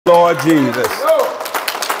Lord Jesus.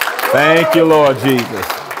 Thank you, Lord Jesus.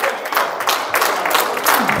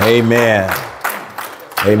 Amen.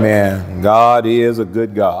 Amen. God is a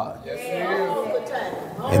good God.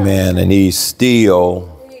 Amen. And he's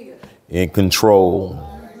still in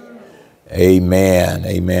control. Amen.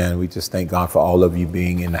 Amen. We just thank God for all of you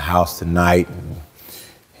being in the house tonight.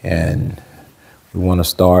 And we want to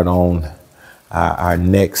start on our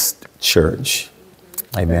next church.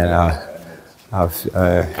 Amen.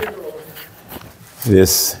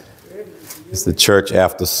 This is the church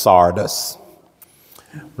after Sardis.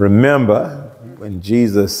 Remember when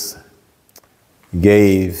Jesus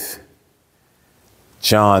gave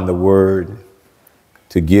John the word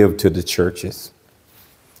to give to the churches.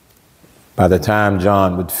 By the time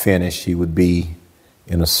John would finish, he would be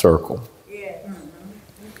in a circle.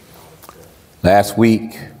 Last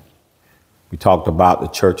week, we talked about the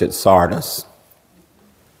church at Sardis.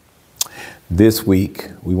 This week,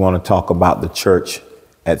 we want to talk about the church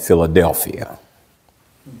at Philadelphia.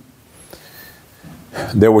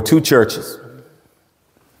 There were two churches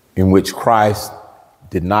in which Christ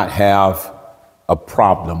did not have a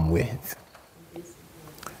problem with.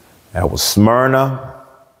 That was Smyrna,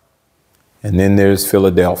 and then there's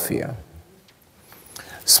Philadelphia.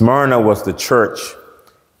 Smyrna was the church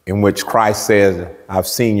in which Christ says, I've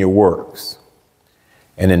seen your works.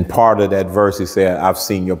 And in part of that verse, he said, I've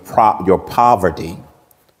seen your poverty,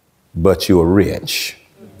 but you are rich.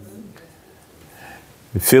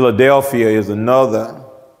 Philadelphia is another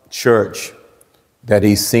church that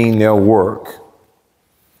he's seen their work,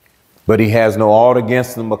 but he has no ought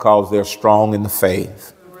against them because they're strong in the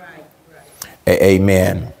faith. Right.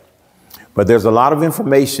 Amen. But there's a lot of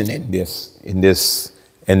information in this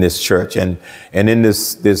church, and in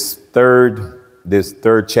this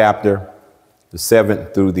third chapter, the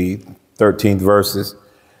 7th through the 13th verses,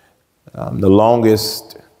 the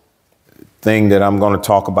longest thing that I'm going to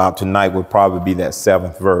talk about tonight would probably be that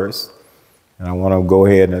 7th verse. And I want to go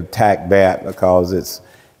ahead and attack that because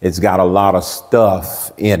it's got a lot of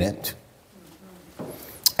stuff in it.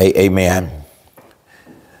 Amen.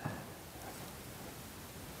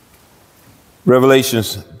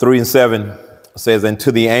 Revelations 3:7 says, and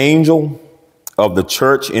to the angel of the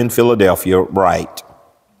church in Philadelphia write,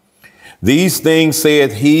 these things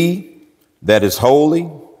saith he that is holy,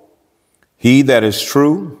 he that is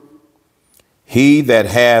true, he that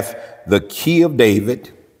hath the key of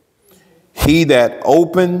David, he that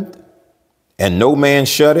opened and no man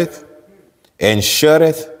shutteth, and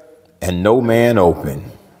shutteth and no man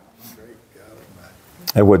opened.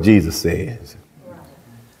 That's what Jesus says.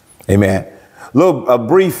 Amen. A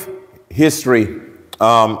brief history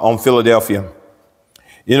on Philadelphia.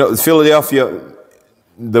 You know, Philadelphia,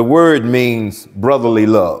 the word means brotherly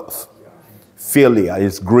love. Philia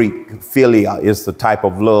is Greek. Philia is the type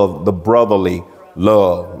of love, the brotherly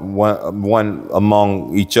love, one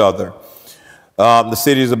among each other. The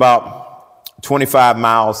city is about 25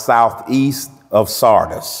 miles southeast of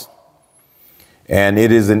Sardis. And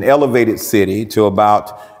it is an elevated city to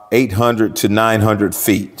about 800 to 900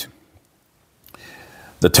 feet.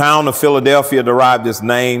 The town of Philadelphia derived its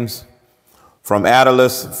names from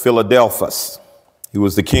Attalus Philadelphus. He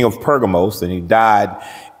was the king of Pergamos, and he died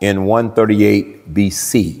in 138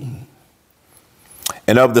 BC.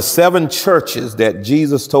 And of the 7 churches that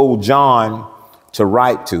Jesus told John to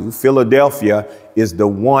write to, Philadelphia is the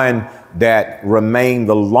one that remained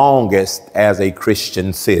the longest as a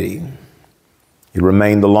Christian city. It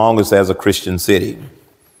remained the longest as a Christian city.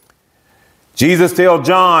 Jesus told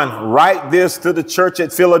John, write this to the church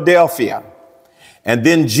at Philadelphia. And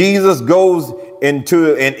then Jesus goes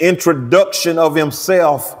into an introduction of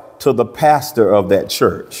himself to the pastor of that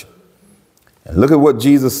church. And look at what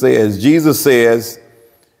Jesus says. Jesus says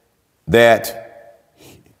that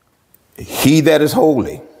he that is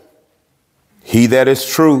holy, he that is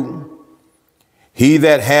true, he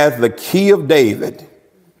that hath the key of David,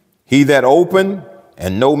 he that opened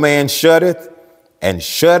and no man shutteth, and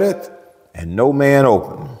shutteth and no man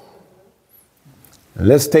open.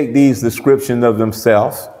 Let's take these descriptions of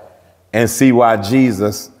himself and see why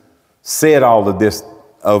Jesus said all of this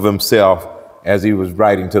of himself as he was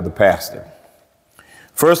writing to the pastor.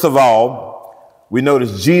 First of all, we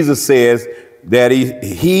notice Jesus says that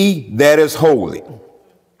he that is holy.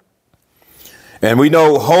 And we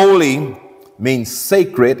know holy means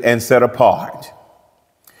sacred and set apart.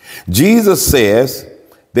 Jesus says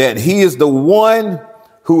that he is the one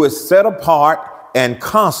who is set apart and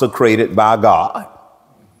consecrated by God.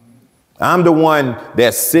 I'm the one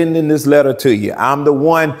that's sending this letter to you. I'm the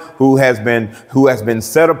one who has been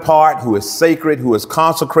set apart, who is sacred, who is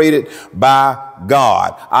consecrated by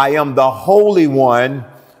God. I am the Holy One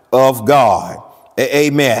of God.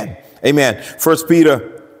 Amen. Amen. First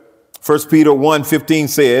Peter 1:15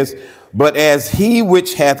 says, but as he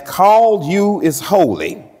which hath called you is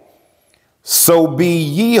holy, so be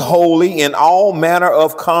ye holy in all manner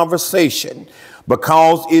of conversation,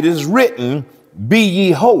 because it is written, be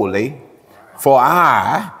ye holy, for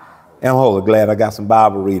I am holy. Glad I got some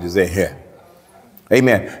Bible readers in here.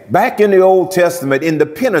 Amen. Back in the Old Testament, in the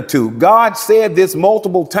Pentateuch, God said this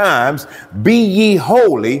multiple times, be ye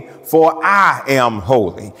holy, for I am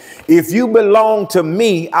holy. If you belong to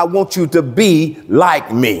me, I want you to be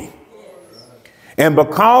like me. And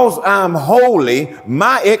because I'm holy,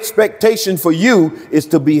 my expectation for you is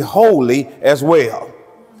to be holy as well.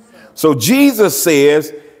 So Jesus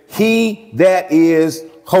says, he that is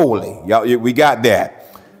holy. Y'all, we got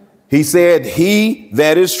that. He said, he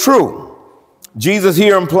that is true. Jesus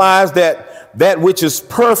here implies that which is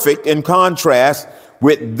perfect in contrast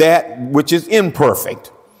with that which is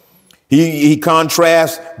imperfect. He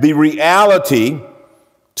contrasts the reality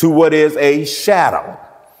to what is a shadow.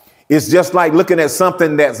 It's just like looking at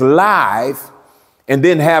something that's live and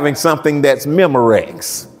then having something that's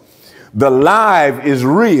Memorex. The live is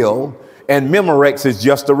real and Memorex is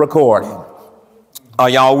just a recording. Are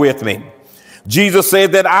y'all with me? Jesus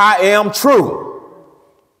said that I am true.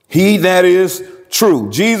 He that is true.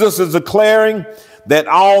 Jesus is declaring that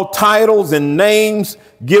all titles and names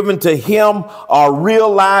given to him are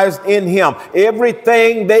realized in him.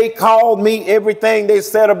 Everything they called me, everything they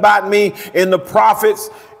said about me in the prophets,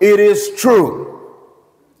 it is true.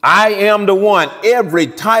 I am the one. Every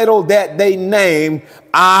title that they name,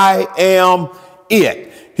 I am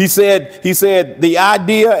it. He said the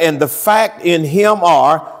idea and the fact in him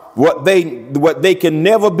are what they can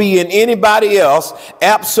never be in anybody else,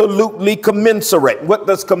 absolutely commensurate. What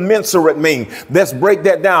does commensurate mean? Let's break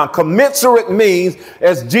that down. Commensurate means,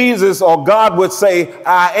 as Jesus or God would say,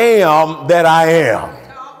 I am that I am.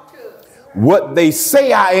 What they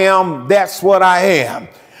say I am, that's what I am.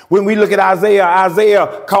 When we look at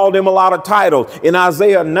Isaiah called him a lot of titles. In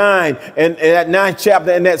Isaiah 9 and that 9th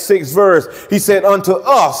chapter and that 6th verse, he said, unto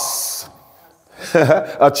us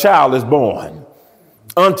a child is born.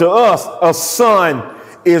 Unto us a son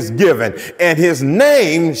is given, and his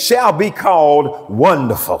name shall be called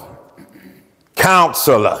Wonderful,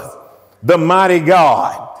 Counselor, the Mighty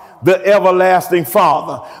God, the Everlasting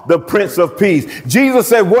Father, the Prince of Peace. Jesus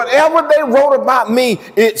said, whatever they wrote about me,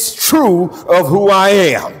 it's true of who I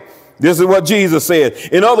am. This is what Jesus said.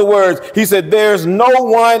 In other words, he said, there's no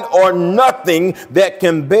one or nothing that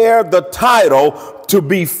can bear the title to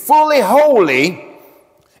be fully holy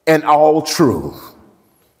and all true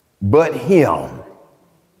but him.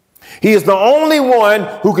 He is the only one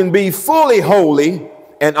who can be fully holy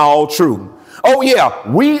and all true. Oh yeah,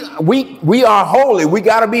 we are holy. We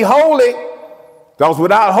got to be holy, because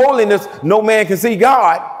without holiness, no man can see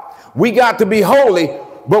God. We got to be holy,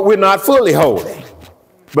 but we're not fully holy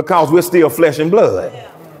because we're still flesh and blood.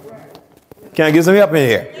 Can I get some help in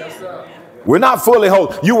here? Yes, sir. We're not fully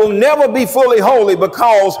holy. You will never be fully holy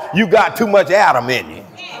because you got too much Adam in you.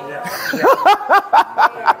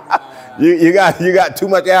 You got too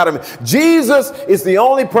much Adam. Jesus is the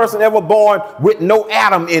only person ever born with no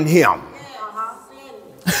Adam in him.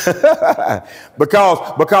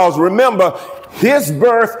 because remember, his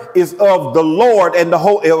birth is of the Lord and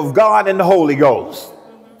of God and the Holy Ghost.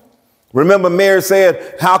 Remember, Mary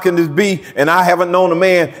said, how can this be? And I haven't known a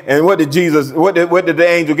man. And what did the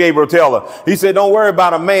angel Gabriel tell her? He said, don't worry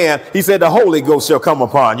about a man. He said, the Holy Ghost shall come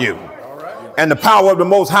upon you. And the power of the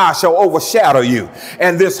Most High shall overshadow you.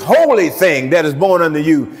 And this holy thing that is born unto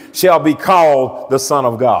you shall be called the Son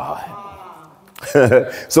of God.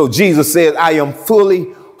 So Jesus said, I am fully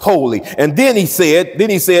holy. And then he said,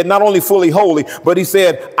 not only fully holy, but he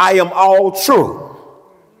said, I am all true.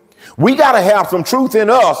 We got to have some truth in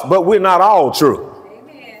us, but we're not all true.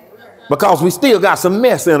 Because we still got some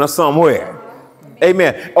mess in us somewhere.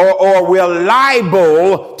 Amen. Or we're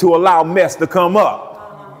liable to allow mess to come up.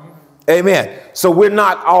 Amen. So we're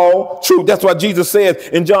not all true. That's what Jesus said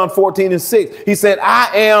in John 14 and 6. He said,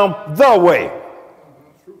 I am the way,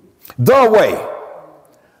 the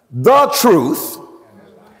truth,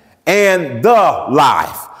 and the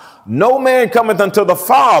life. No man cometh unto the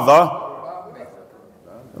Father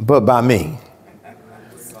but by me.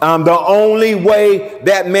 I'm the only way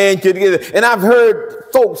that man could get it. And I've heard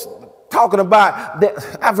folks talking about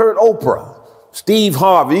that. I've heard Oprah, Steve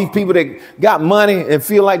Harvey, these people that got money and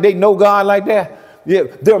feel like they know God like that. Yeah,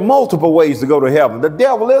 there are multiple ways to go to heaven. The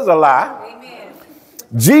devil is a lie. Amen.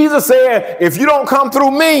 Jesus said, if you don't come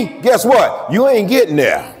through me, guess what? You ain't getting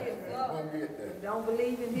there. Don't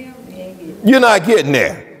believe in him, you ain't getting there. You're not getting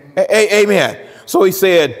there. Amen. So he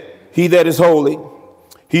said, he that is holy,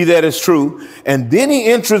 he that is true. And then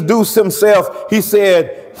he introduced himself. He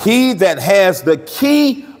said, he that has the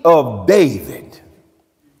key of David.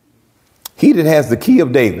 He that has the key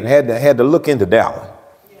of David. Had to look into that one.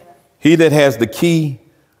 He that has the key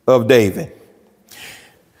of David.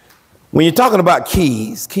 When you're talking about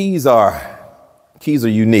keys, keys are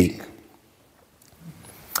unique.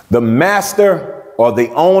 The master or the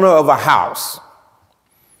owner of a house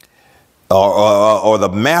or the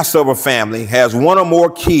master of a family has one or more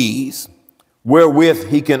keys wherewith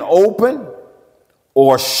he can open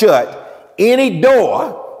or shut any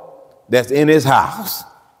door that's in his house.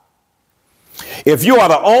 If you are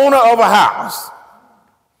the owner of a house,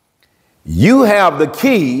 you have the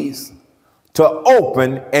keys to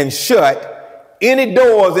open and shut any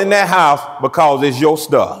doors in that house because it's your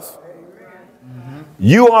stuff.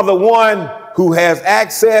 You are the one who has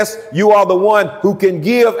access. You are the one who can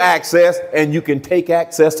give access, and you can take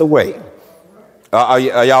access away. Are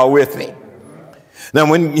y'all with me? Now,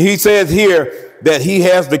 when he says here that he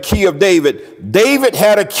has the key of David, David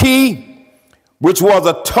had a key which was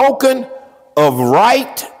a token of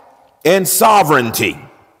right and sovereignty.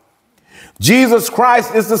 Jesus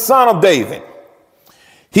Christ is the son of David.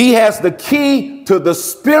 He has the key to the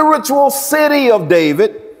spiritual city of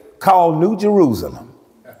David called New Jerusalem.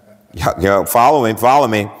 Follow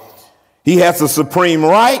me. He has the supreme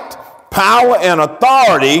right, power, and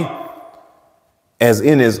authority as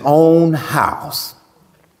in his own house.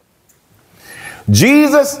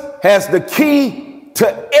 Jesus has the key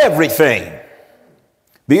to everything.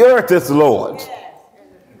 The earth is the Lord's,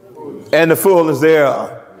 and the fullness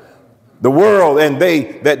thereof. The world and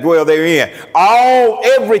they that dwell therein.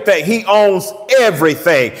 Everything. He owns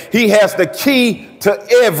everything. He has the key to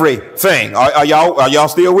everything. Are y'all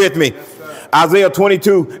still with me? Isaiah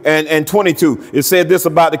 22 and 22. It said this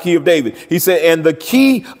about the key of David. He said, and the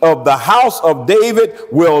key of the house of David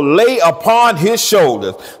will lay upon his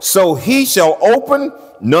shoulders. So he shall open,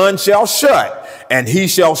 none shall shut. And he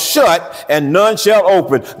shall shut, and none shall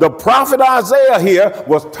open. The prophet Isaiah here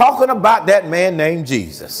was talking about that man named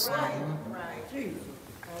Jesus.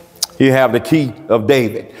 You have the key of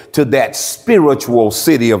David to that spiritual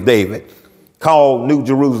city of David called New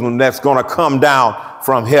Jerusalem that's going to come down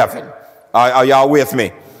from heaven. Are y'all with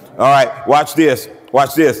me? All right, watch this.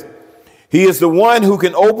 Watch this. He is the one who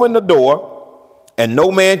can open the door and no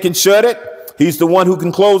man can shut it. He's the one who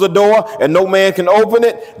can close the door and no man can open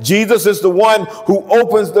it. Jesus is the one who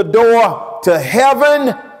opens the door to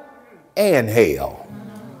heaven and hell.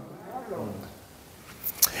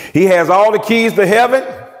 He has all the keys to heaven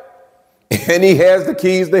and he has the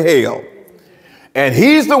keys to hell. And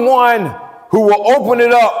he's the one who will open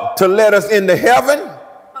it up to let us into heaven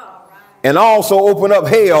and also open up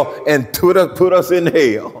hell and put us in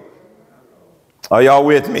hell. Are y'all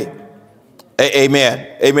with me?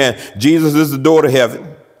 Amen. Amen. Jesus is the door to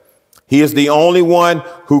heaven. He is the only one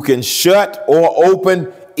who can shut or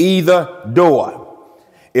open either door.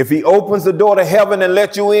 If he opens the door to heaven and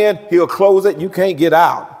let you in, he'll close it. You can't get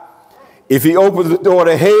out. If he opens the door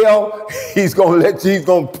to hell, he's going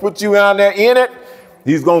to put you down there in it.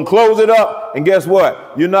 He's going to close it up. And guess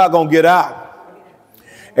what? You're not going to get out.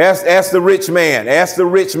 Ask the rich man. Ask the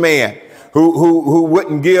rich man who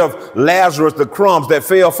wouldn't give Lazarus the crumbs that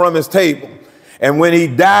fell from his table. And when he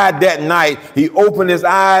died that night, he opened his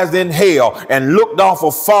eyes in hell and looked off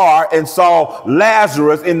afar and saw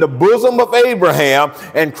Lazarus in the bosom of Abraham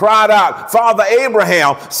and cried out, Father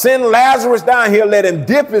Abraham, send Lazarus down here. Let him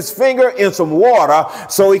dip his finger in some water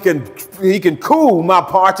so he can cool my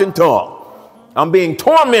parching tongue. I'm being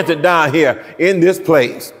tormented down here in this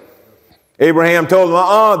place. Abraham told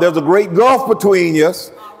him, there's a great gulf between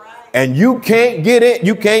us and you can't get in,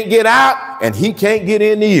 you can't get out, and he can't get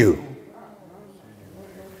into you.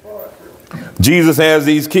 Jesus has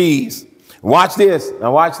these keys. Watch this.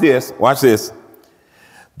 Now watch this. Watch this.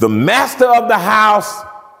 The master of the house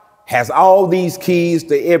has all these keys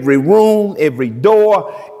to every room, every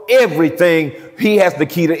door, everything. He has the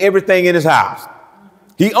key to everything in his house.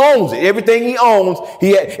 He owns it. Everything he owns.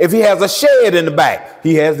 If he has a shed in the back,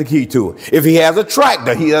 he has the key to it. If he has a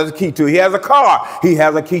tractor, he has a key to it. He has a car, he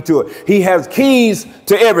has a key to it. He has keys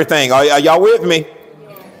to everything. Are y'all with me?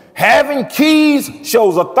 Having keys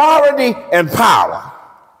shows authority and power.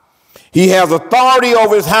 He has authority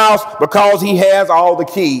over his house because he has all the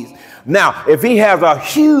keys. Now, if he has a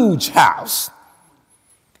huge house,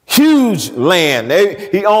 huge land,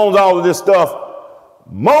 he owns all of this stuff.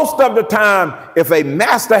 Most of the time, if a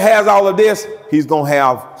master has all of this, he's going to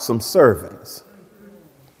have some servants.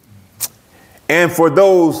 And for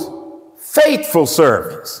those faithful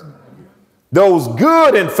servants, those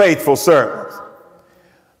good and faithful servants,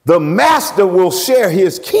 the master will share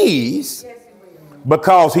his keys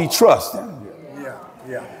because he trusts him.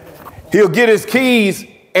 He'll get his keys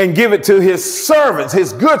and give it to his servants,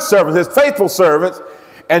 his good servants, his faithful servants,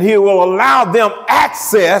 and he will allow them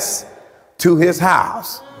access to his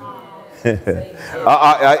house.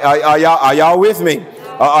 Are y'all with me?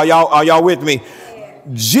 Are y'all with me?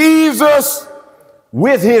 Jesus,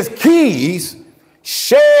 with his keys,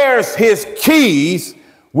 shares his keys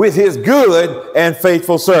with his good and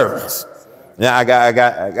faithful servants. Now I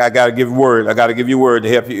got to give you word. I got to give you word to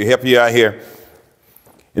help you out here.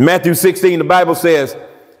 In Matthew 16, the Bible says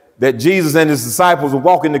that Jesus and his disciples were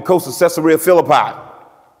walking the coast of Caesarea Philippi.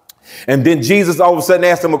 And then Jesus all of a sudden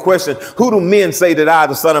asked them a question. Who do men say that I,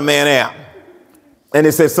 the Son of Man, am? And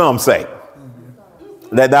it says, some say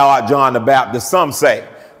that thou art John the Baptist. Some say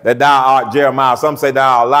that thou art Jeremiah. Some say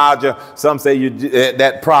thou art Elijah. Some say you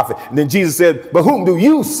that prophet. And then Jesus said, but whom do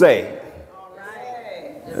you say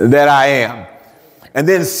that I am? And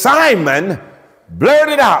then Simon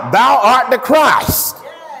blurted out, thou art the Christ,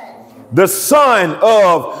 the Son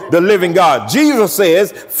of the living God. Jesus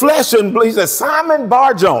says, flesh and blood, he says, Simon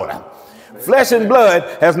Bar-Jonah, flesh and blood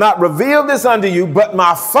has not revealed this unto you, but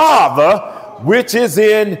my Father, which is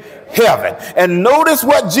in heaven. And notice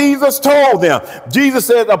what Jesus told them. Jesus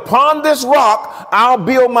said, upon this rock, I'll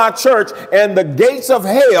build my church, and the gates of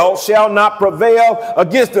hell shall not prevail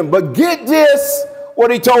against them. But get this,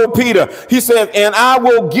 what he told Peter. He said, and I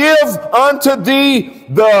will give unto thee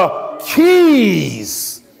the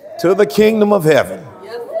keys to the kingdom of heaven.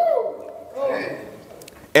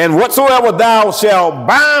 And whatsoever thou shalt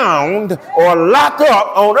bound or lock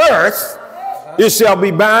up on earth, it shall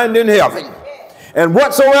be bound in heaven. And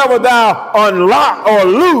whatsoever thou unlock or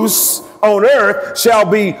loose on earth shall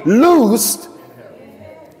be loosed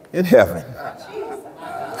in heaven.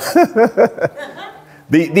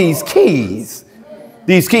 These keys.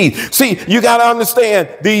 These keys. See, you got to understand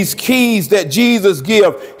these keys that Jesus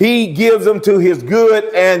gives. He gives them to his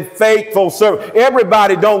good and faithful servant.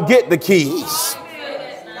 Everybody don't get the keys.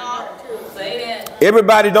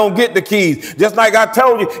 Everybody don't get the keys. Just like I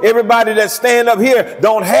told you, everybody that stand up here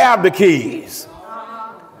don't have the keys.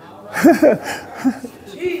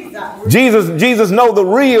 Jesus know the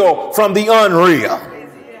real from the unreal.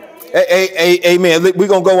 Amen. We're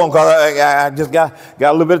going to go on because I just got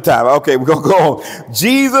a little bit of time. Okay, we're going to go on.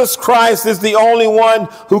 Jesus Christ is the only one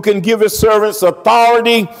who can give his servants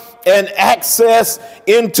authority and access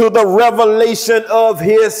into the revelation of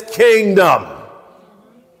his kingdom.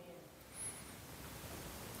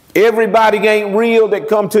 Everybody ain't real that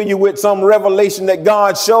come to you with some revelation that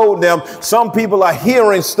God showed them. Some people are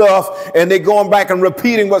hearing stuff and they're going back and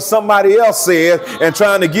repeating what somebody else said and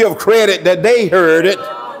trying to give credit that they heard it.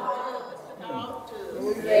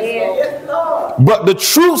 But the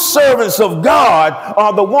true servants of God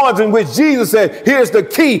are the ones in which Jesus said, here's the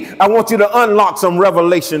key. I want you to unlock some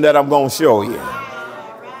revelation that I'm going to show you.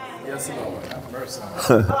 Yes,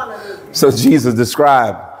 Lord. So Jesus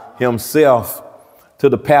described himself to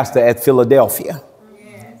the pastor at Philadelphia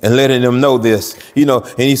and letting them know this, and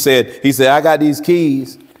he said, I got these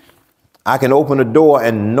keys. I can open the door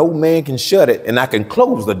and no man can shut it. And I can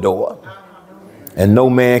close the door and no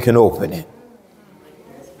man can open it.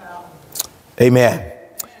 Amen.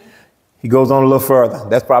 He goes on a little further.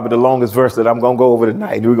 That's probably the longest verse that I'm going to go over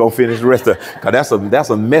tonight. We're going to finish the rest of it. Because that's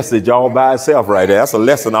a message all by itself right there. That's a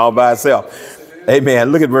lesson all by itself.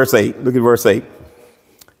 Amen. Look at verse 8. Look at verse 8.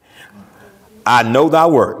 I know thy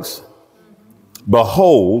works.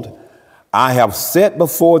 Behold, I have set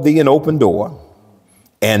before thee an open door,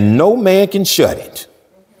 and no man can shut it.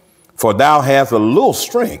 For thou hast a little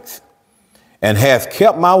strength, and hast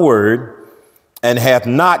kept my word, and hath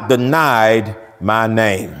not denied my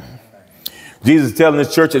name. Jesus is telling the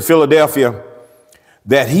church at Philadelphia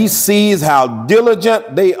that he sees how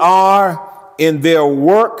diligent they are in their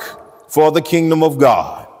work for the kingdom of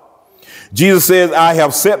God. Jesus says, I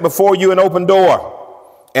have set before you an open door,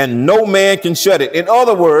 and no man can shut it. In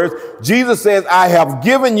other words, Jesus says, I have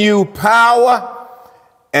given you power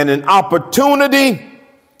and an opportunity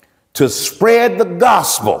to spread the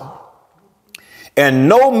gospel, and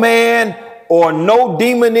no man or no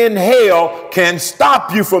demon in hell can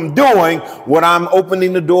stop you from doing what I'm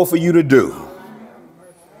opening the door for you to do.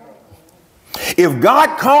 If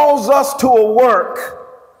God calls us to a work,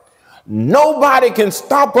 nobody can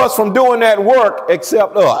stop us from doing that work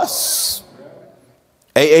except us.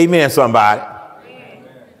 Amen, somebody.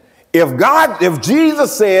 If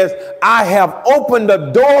Jesus says, I have opened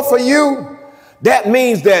the door for you, that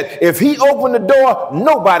means that if he opened the door,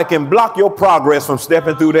 nobody can block your progress from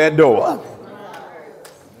stepping through that door.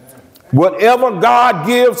 Whatever God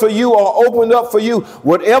gives for you or opened up for you,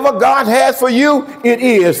 whatever God has for you, it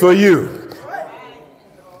is for you.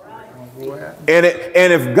 And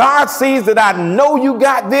if God sees that I know you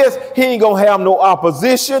got this, he ain't going to have no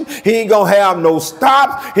opposition. He ain't going to have no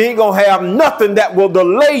stops. He ain't going to have nothing that will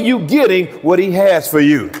delay you getting what he has for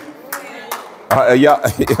you. Are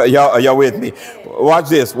y'all with me? Watch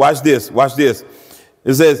this. Watch this. Watch this.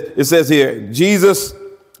 It says here,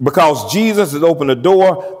 because Jesus has opened the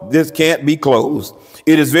door, this can't be closed.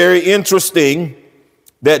 It is very interesting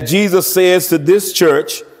that Jesus says to this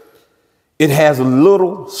church, it has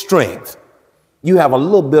little strength. You have a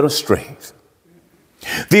little bit of strength.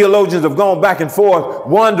 Theologians have gone back and forth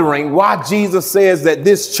wondering why Jesus says that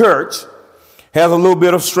this church has a little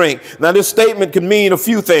bit of strength. Now, this statement can mean a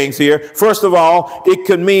few things here. First of all, it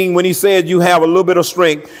could mean when he said you have a little bit of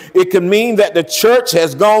strength, it can mean that the church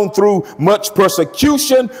has gone through much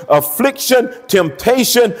persecution, affliction,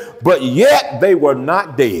 temptation, but yet they were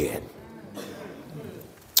not dead.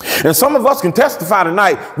 And some of us can testify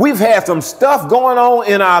tonight. We've had some stuff going on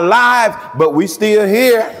in our lives, but we still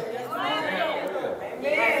here.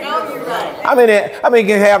 I mean,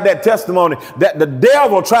 can have that testimony that the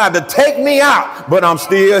devil tried to take me out, but I'm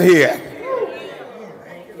still here.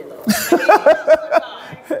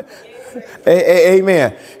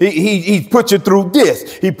 Amen. He put you through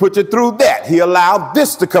this. He put you through that. He allowed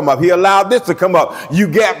this to come up. He allowed this to come up. You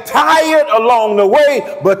get tired along the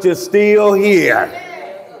way, but you're still here.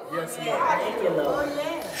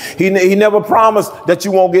 He never promised that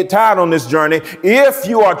you won't get tired on this journey. If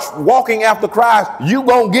you are walking after Christ, you're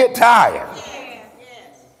going to get tired.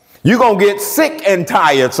 You're going to get sick and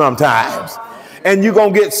tired sometimes. And you're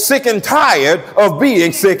going to get sick and tired of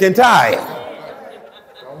being sick and tired.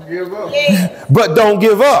 Don't give up. But don't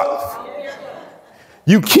give up.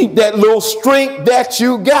 You keep that little strength that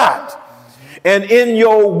you got. And in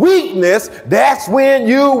your weakness, that's when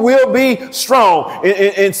you will be strong.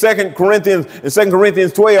 In 2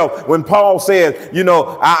 Corinthians 12, when Paul says, you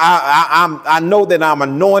know, I know that I'm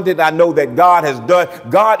anointed. I know that God has done.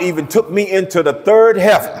 God even took me into the third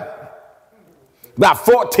heaven about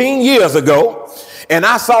 14 years ago. And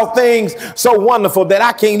I saw things so wonderful that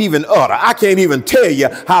I can't even utter. I can't even tell you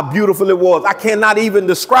how beautiful it was. I cannot even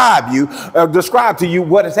describe to you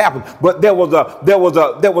what has happened. But there was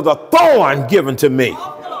a thorn given to me.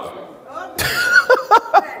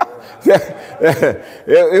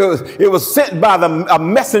 It was sent by a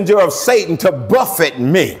messenger of Satan to buffet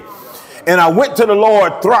me. And I went to the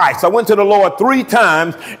Lord thrice. I went to the Lord 3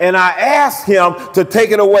 times and I asked him to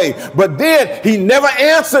take it away. But then he never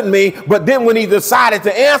answered me. But then when he decided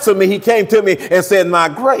to answer me, he came to me and said, my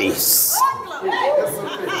grace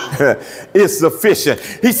is sufficient.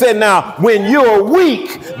 He said, now, when you're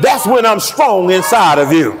weak, that's when I'm strong inside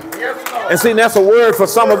of you. And see, that's a word for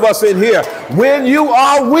some of us in here. When you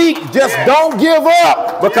are weak, just don't give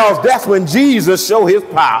up, because that's when Jesus showed his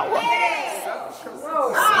power.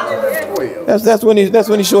 That's when he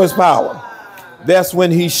shows his power. That's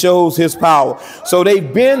when he shows his power. So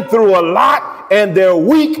they've been through a lot and they're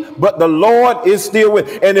weak, but the Lord is still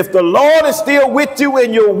with. And if the Lord is still with you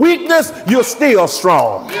in your weakness, you're still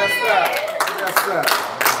strong. Yes, sir.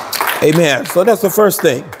 Yes, sir. Amen. So that's the first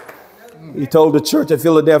thing. He told the church at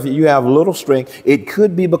Philadelphia, you have little strength. It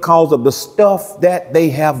could be because of the stuff that they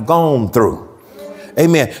have gone through.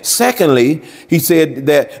 Amen. Secondly, he said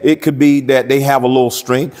that it could be that they have a little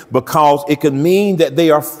strength because it could mean that they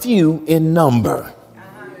are few in number.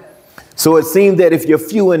 So it seems that if you're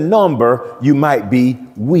few in number, you might be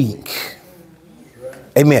weak.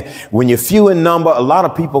 Amen. When you're few in number, a lot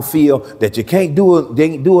of people feel that you can't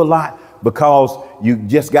do a lot because you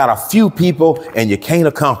just got a few people and you can't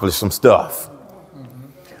accomplish some stuff.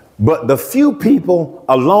 But the few people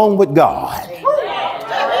along with God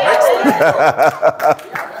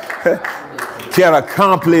can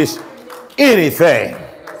accomplish anything.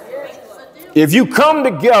 If you come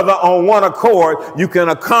together on one accord, you can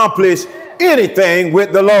accomplish anything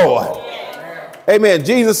with the Lord. Amen.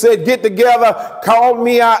 Jesus said, get together, call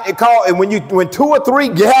me out, and when 2 or 3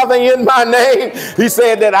 gather in my name, he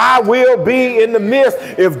said that I will be in the midst.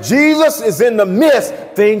 If Jesus is in the midst,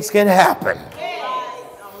 things can happen.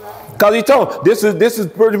 Because he told them, this is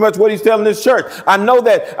pretty much what he's telling this church. I know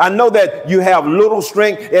that you have little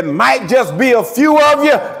strength. It might just be a few of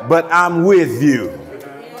you, but I'm with you.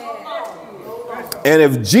 And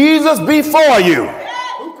if Jesus be for you,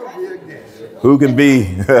 who can be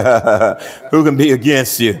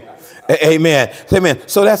against you? Amen. Amen.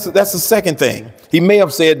 So that's the second thing. He may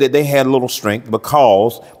have said that they had little strength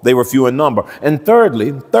because they were few in number. And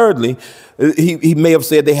thirdly, he may have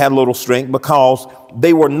said they had little strength because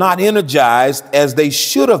they were not energized as they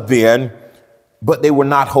should have been, but they were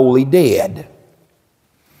not wholly dead.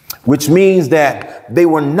 Which means that they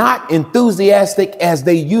were not enthusiastic as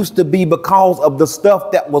they used to be because of the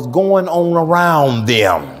stuff that was going on around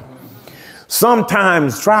them.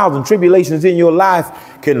 Sometimes trials and tribulations in your life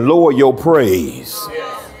can lower your praise.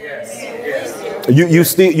 You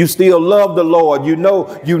still love the Lord. You know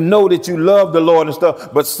that you love the Lord and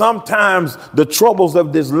stuff. But sometimes the troubles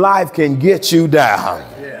of this life can get you down.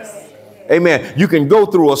 Amen. You can go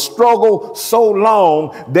through a struggle so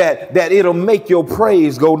long that it'll make your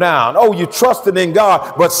praise go down. Oh, you trusted in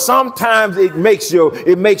God, but sometimes it makes you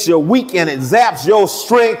weak and it zaps your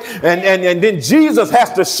strength. And then Jesus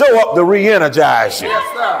has to show up to re-energize you.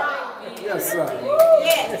 Yes, sir. Yes, sir.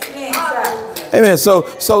 Amen. So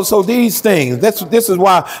these things, this is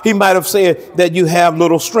why he might have said that you have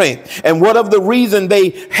little strength. And what of the reason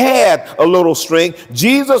they had a little strength?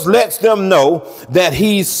 Jesus lets them know that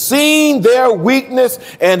he's seen their weakness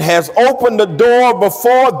and has opened the door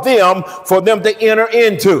before them for them to enter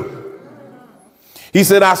into. He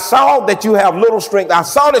said, I saw that you have little strength. I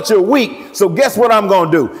saw that you're weak. So guess what I'm going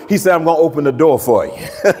to do? He said, I'm going to open the door for you.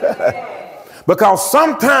 Because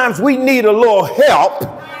sometimes we need a little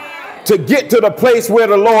help to get to the place where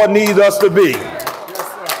the Lord needs us to be.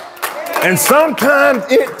 And sometimes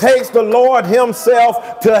it takes the Lord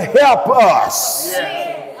himself to help us.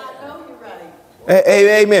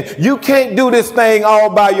 Amen. You can't do this thing all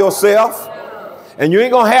by yourself. And you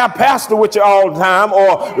ain't going to have pastor with you all the time,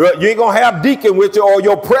 or you ain't going to have deacon with you, or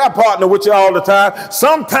your prayer partner with you all the time.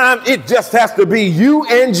 Sometimes it just has to be you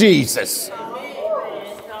and Jesus.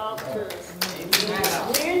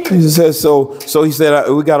 He says, so he said,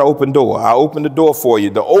 we got an open door. I opened the door for you.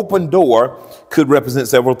 The open door could represent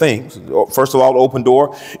several things. First of all, the open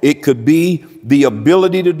door, it could be the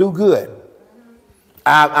ability to do good.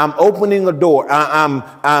 I'm opening a door.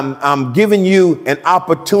 I'm giving you an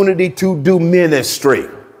opportunity to do ministry.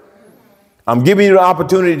 I'm giving you the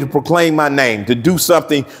opportunity to proclaim my name, to do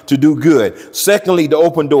something, to do good. Secondly, the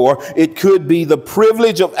open door, it could be the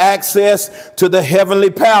privilege of access to the heavenly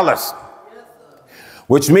palace.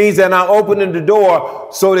 Which means that I'm opening the door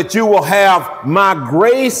so that you will have my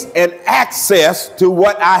grace and access to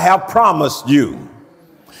what I have promised you.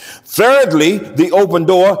 Thirdly, the open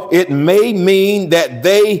door, it may mean that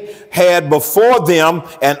they had before them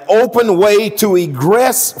an open way to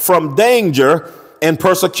egress from danger and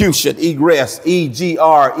persecution. Egress,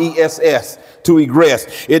 E-G-R-E-S-S, to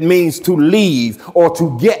egress. It means to leave or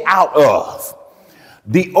to get out of.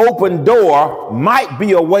 The open door might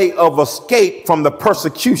be a way of escape from the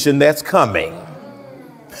persecution that's coming.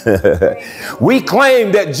 We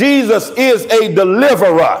claim that Jesus is a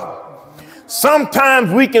deliverer.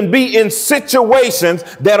 Sometimes we can be in situations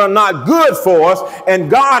that are not good for us, and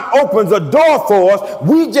God opens a door for us.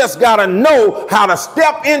 We just got to know how to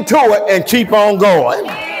step into it and keep on going.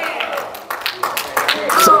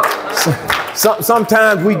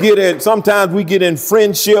 Sometimes we get in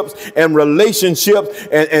friendships and relationships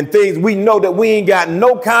and things we know that we ain't got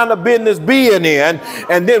no kind of business being in.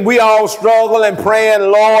 And then we all struggle and praying,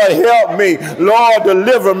 Lord, help me. Lord,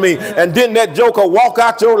 deliver me. And then that joker walk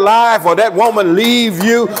out your life, or that woman leave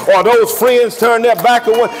you, or those friends turn their back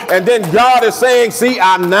away. And then God is saying, see,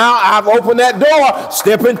 I've opened that door.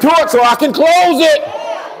 Step into it so I can close it.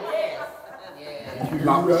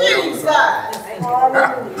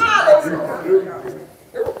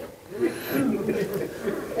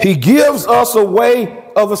 He gives us a way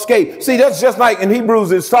of escape. See, that's just like in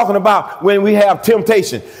Hebrews, it's talking about when we have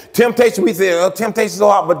temptation. Temptation, we say, temptation is so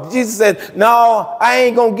hard. But Jesus said, no, I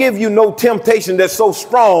ain't going to give you no temptation that's so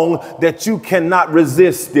strong that you cannot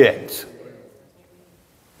resist it.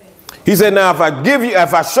 He said, now,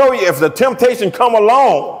 if I show you, if the temptation come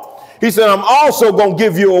along, he said, I'm also going to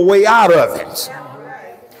give you a way out of it.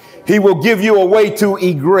 He will give you a way to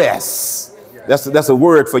egress. That's a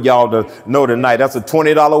word for y'all to know tonight. That's a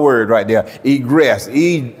 $20 word right there. Egress.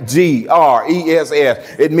 E-G-R-E-S-S.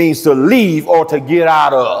 It means to leave or to get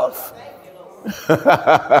out of.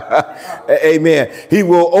 Amen. He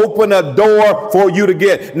will open a door for you to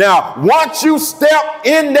get. Now, once you step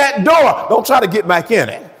in that door, don't try to get back in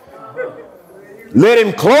it. Let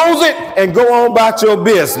him close it and go on about your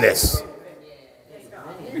business.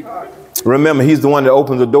 Remember, he's the one that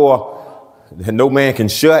opens the door that no man can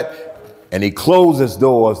shut, and he closes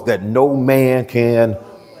doors that no man can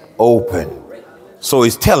open. So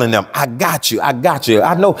he's telling them, I got you. I got you.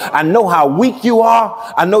 I know how weak you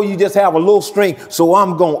are. I know you just have a little strength. So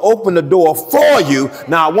I'm going to open the door for you.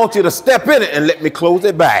 Now I want you to step in it and let me close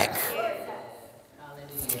it back.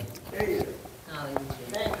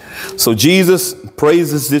 So Jesus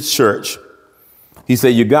praises this church. He said,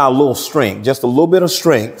 you got a little strength, just a little bit of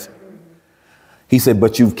strength. He said,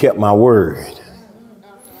 but you've kept my word.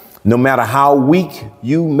 No matter how weak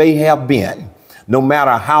you may have been, no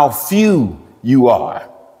matter how few you are,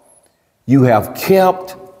 you have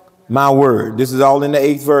kept my word. This is all in the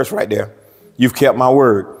 8th verse right there. You've kept my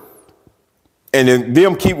word. And in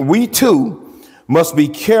them we too must be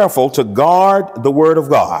careful to guard the word of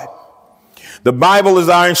God. The Bible is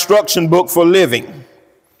our instruction book for living.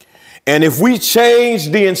 And if we change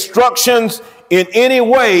the instructions in any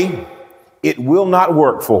way, it will not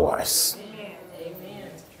work for us.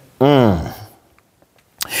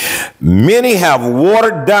 Many have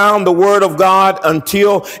watered down the word of God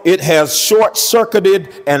until it has short-circuited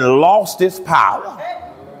and lost its power.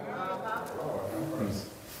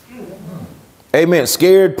 Amen.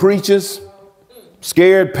 Scared preachers,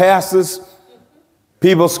 scared pastors,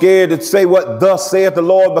 people scared to say what thus saith the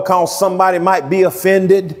Lord because somebody might be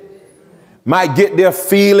offended, might get their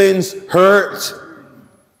feelings hurt.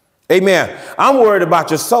 Amen. I'm worried about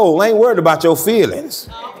your soul. I ain't worried about your feelings.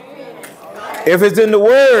 If it's in the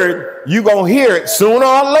word, you're going to hear it. Sooner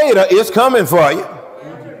or later, it's coming for you.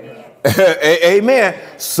 Amen.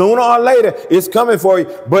 Sooner or later, it's coming for you.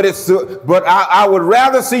 But I would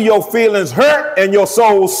rather see your feelings hurt and your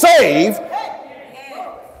soul saved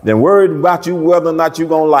than worried about you whether or not you're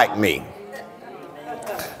going to like me.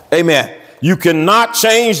 Amen. You cannot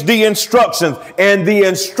change the instructions, and the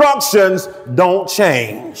instructions don't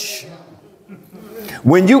change.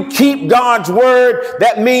 When you keep God's word,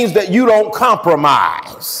 that means that you don't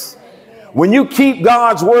compromise. When you keep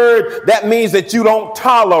God's word, that means that you don't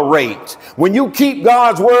tolerate. When you keep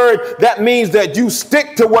God's word, that means that you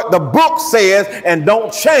stick to what the book says and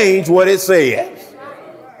don't change what it says.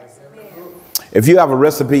 If you have a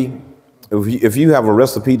recipe, if you have a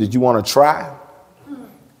recipe that you want to try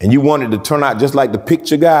and you want it to turn out just like the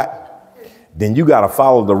picture got, then you got to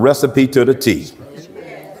follow the recipe to the T.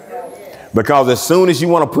 Because as soon as you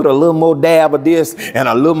want to put a little more dab of this and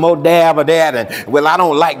a little more dab of that, and well, I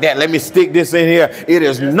don't like that, let me stick this in here, it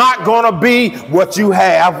is not going to be what you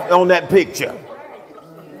have on that picture.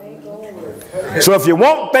 So if you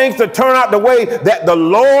want things to turn out the way that the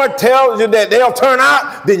Lord tells you that they'll turn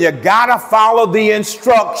out, then you got to follow the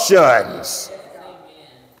instructions.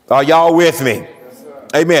 Are y'all with me?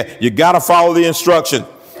 Amen. You got to follow the instructions.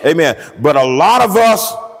 Amen. But a lot of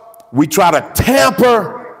us, we try to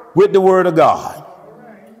tamper with the word of God.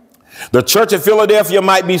 The church of Philadelphia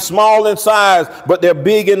might be small in size, but they're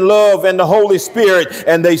big in love and the Holy Spirit,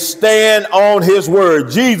 and they stand on his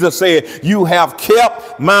word. Jesus said, you have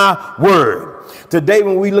kept my word. Today,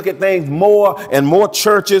 when we look at things, more and more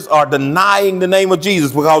churches are denying the name of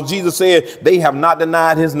Jesus because Jesus said they have not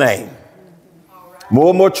denied his name. More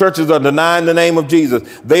and more churches are denying the name of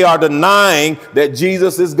Jesus. They are denying that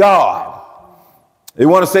Jesus is God. They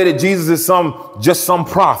want to say that Jesus is just some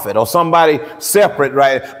prophet or somebody separate,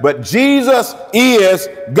 right? But Jesus is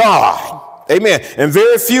God. Amen. And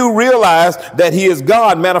very few realize that he is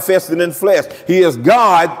God manifested in flesh. He is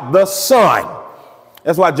God the Son.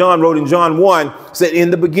 That's why John wrote in John 1, said, in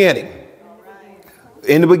the beginning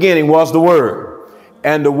was the Word.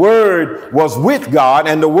 And the Word was with God,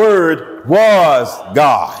 and the Word was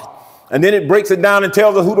God. And then it breaks it down and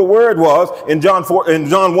tells us who the Word was in John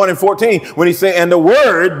 1 and 14, when he said, and the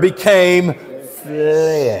Word became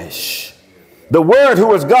flesh. The Word,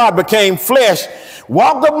 who is God, became flesh,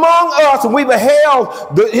 walked among us, and we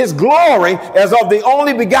beheld his glory as of the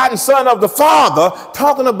only begotten Son of the Father,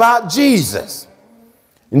 talking about Jesus.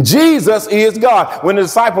 And Jesus is God. When the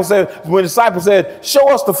disciple said, show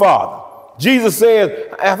us the Father, Jesus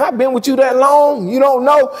said, have I been with you that long? You don't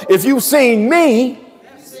know? If you've seen me,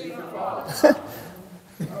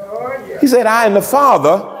 he said, I and the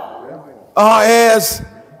Father are as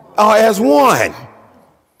one.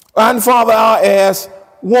 I and the Father are as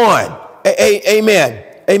one. Amen.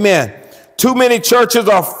 Amen. Too many churches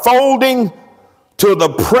are folding to the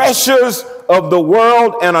pressures of the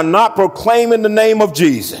world and are not proclaiming the name of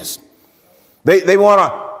Jesus. They're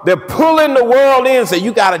pulling the world in and say,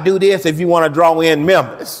 you got to do this if you want to draw in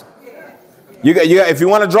members. If you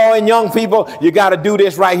want to draw in young people, you got to do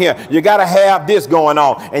this right here. You got to have this going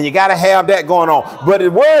on, and you got to have that going on. But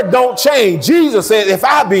the word don't change. Jesus said, if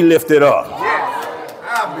I be lifted up,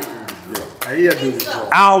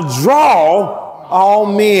 I'll draw all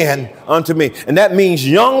men unto me. And that means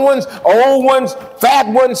young ones, old ones, fat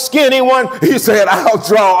ones, skinny ones. He said, I'll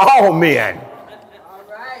draw all men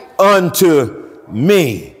unto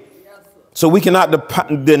me. So we cannot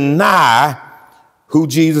deny who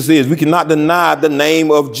Jesus is. We cannot deny the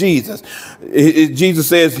name of Jesus. Jesus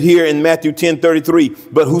says here in Matthew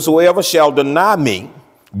 10:33, but whosoever shall deny me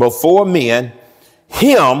before men,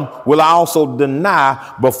 him will I also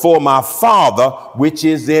deny before my Father, which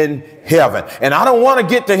is in heaven. And I don't want to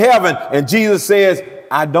get to heaven. And Jesus says,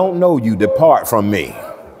 I don't know you. Depart from me.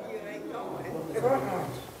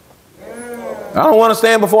 I don't want to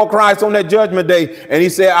stand before Christ on that judgment day. And he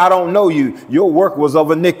said, I don't know you. Your work was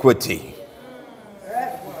of iniquity.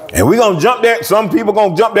 And we're going to jump there. Some people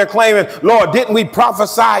going to jump there claiming, Lord, didn't we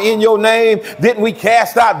prophesy in your name? Didn't we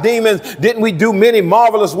cast out demons? Didn't we do many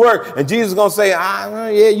marvelous work? And Jesus is going to say,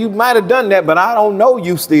 yeah, you might have done that, but I don't know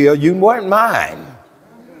you still. You weren't mine.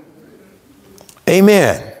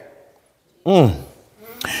 Amen.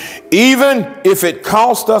 Even if it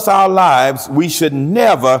cost us our lives, we should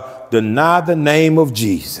never deny the name of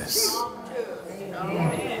Jesus.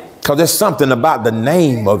 Because there's something about the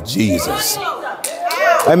name of Jesus.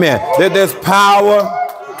 Amen. There's power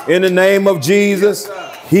in the name of Jesus,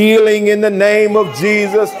 healing in the name of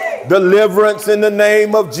Jesus, deliverance in the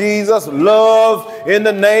name of Jesus, love in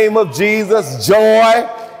the name of Jesus, joy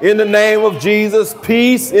in the name of Jesus,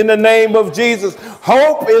 peace in the name of Jesus,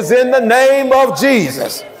 hope is in the name of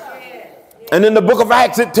Jesus. And in the book of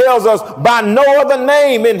Acts, it tells us by no other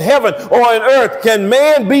name in heaven or in earth can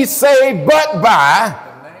man be saved but by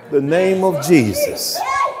the name of Jesus.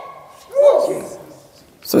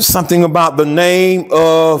 So something about the name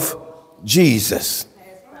of Jesus.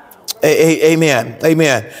 Amen.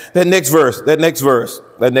 Amen. That next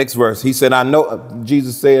verse. He said, I know,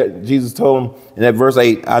 Jesus told him in that verse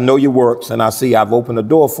 8, I know your works and I see I've opened a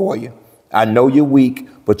door for you. I know you're weak,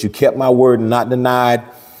 but you kept my word and not denied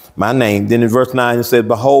my name. Then in verse 9, it said,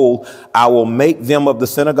 behold, I will make them of the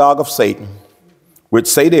synagogue of Satan, which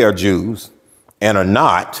say they are Jews and are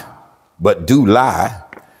not, but do lie.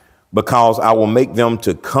 Because I will make them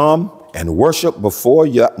to come and worship before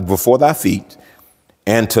thy feet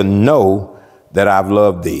and to know that I've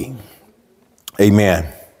loved thee. Amen.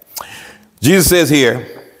 Jesus says here,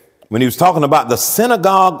 when he was talking about the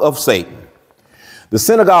synagogue of Satan, the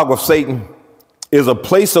synagogue of Satan is a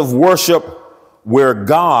place of worship where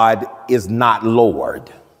God is not Lord.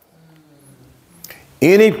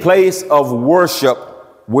 Any place of worship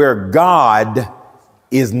where God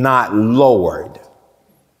is not Lord.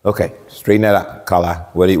 Okay, straighten that out, Carlyle.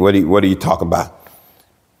 What are you talking about?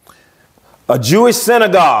 A Jewish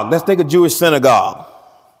synagogue. Let's take a Jewish synagogue.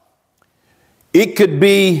 It could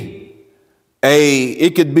be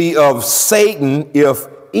of Satan if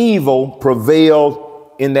evil prevailed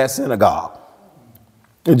in that synagogue.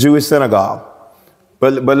 A Jewish synagogue.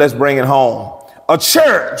 But let's bring it home. A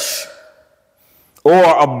church or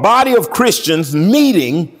a body of Christians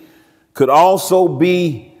meeting could also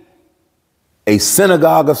be a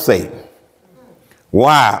synagogue of Satan.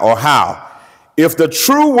 Why or how? If the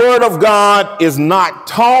true word of God is not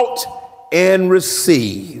taught and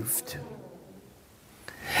received.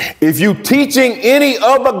 If you teaching any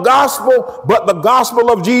other gospel but the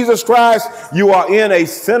gospel of Jesus Christ, you are in a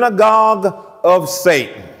synagogue of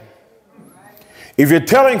Satan. If you're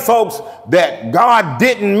telling folks that God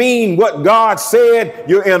didn't mean what God said,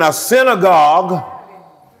 you're in a synagogue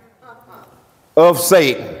of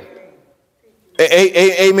Satan.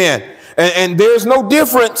 Amen. And there's no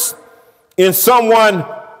difference in someone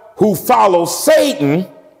who follows Satan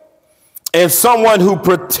and someone who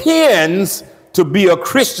pretends to be a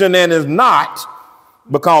Christian and is not,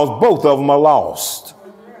 because both of them are lost.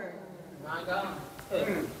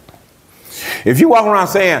 If you walk around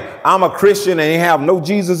saying, I'm a Christian, and you have no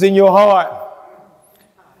Jesus in your heart,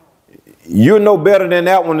 you're no better than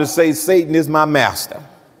that one to say Satan is my master,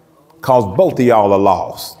 because both of y'all are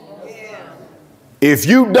lost. If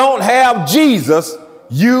you don't have Jesus,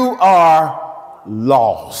 you are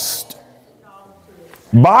lost.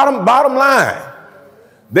 Bottom line,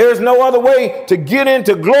 there's no other way to get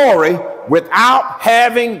into glory without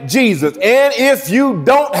having Jesus. And if you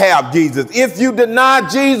don't have Jesus, if you deny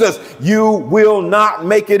Jesus, you will not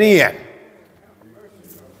make it in.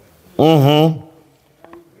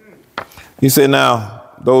 He said,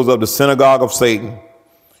 now, those of the synagogue of Satan,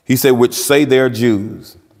 he said, which say they're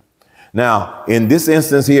Jews. Now, in this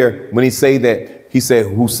instance here, when he said,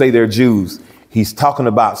 who say they're Jews, he's talking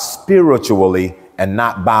about spiritually and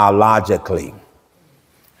not biologically.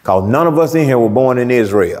 Because none of us in here were born in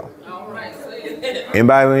Israel. All right.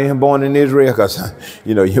 Anybody born in Israel? Because,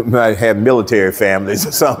 you know, you might have military families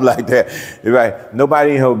or something like that. Right?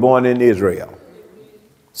 Nobody in here born in Israel.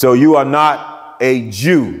 So you are not a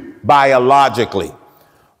Jew biologically,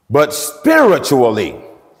 but spiritually.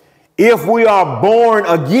 If we are born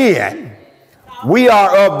again, we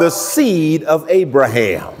are of the seed of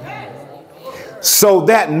Abraham. So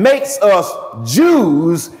that makes us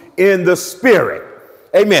Jews in the spirit.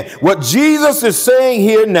 Amen. What Jesus is saying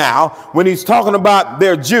here now, when he's talking about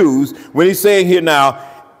their Jews, when he's saying here now,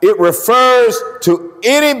 it refers to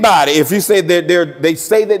anybody. If you say that they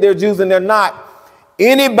say that they're Jews and they're not,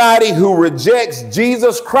 anybody who rejects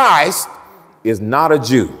Jesus Christ is not a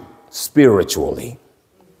Jew spiritually.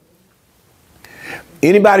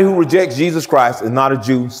 Anybody who rejects Jesus Christ is not a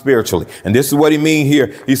Jew spiritually. And this is what he means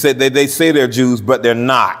here. He said that they say they're Jews, but they're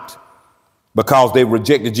not, because they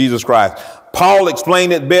rejected Jesus Christ. Paul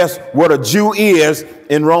explained it best what a Jew is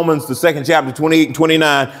in Romans, the 2nd chapter, 28 and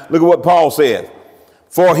 29. Look at what Paul says.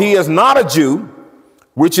 For he is not a Jew,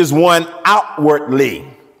 which is one outwardly.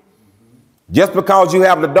 Just because you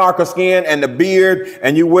have the darker skin and the beard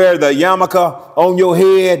and you wear the yarmulke on your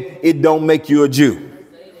head, it don't make you a Jew.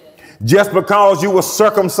 Just because you were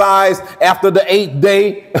circumcised after the 8th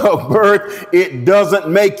day of birth, it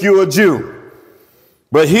doesn't make you a Jew.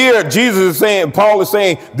 But here Jesus is saying, Paul is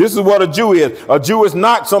saying, this is what a Jew is. A Jew is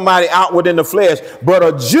not somebody outward in the flesh, but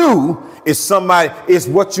a Jew is somebody, it's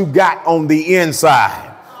what you got on the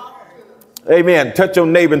inside. Amen. Touch your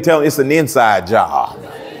neighbor and tell him it's an inside job.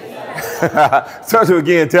 Touch him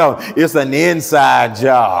again, tell him it's an inside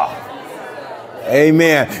job.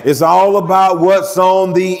 Amen. It's all about what's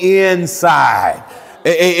on the inside.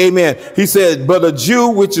 Amen. He said, but a Jew,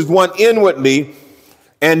 which is one inwardly,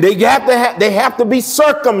 and they have to be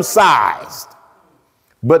circumcised.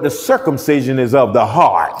 But the circumcision is of the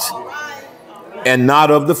heart and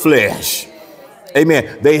not of the flesh.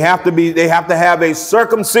 Amen. They have to have a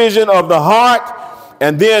circumcision of the heart.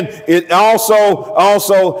 And then it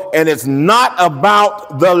also, and it's not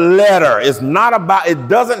about the letter. It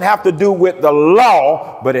doesn't have to do with the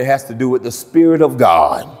law, but it has to do with the Spirit of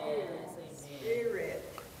God.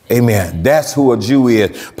 Amen. That's who a Jew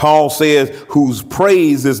is. Paul says, whose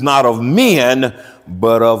praise is not of men,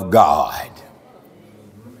 but of God.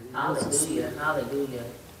 Hallelujah. Hallelujah.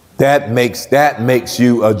 That makes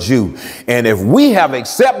you a Jew. And if we have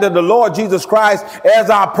accepted the Lord Jesus Christ as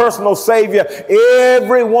our personal Savior,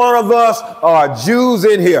 every one of us are Jews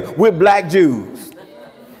in here. We're black Jews.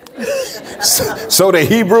 So the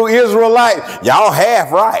Hebrew Israelite, y'all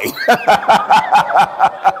half right.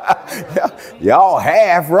 Y'all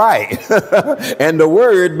half right. And the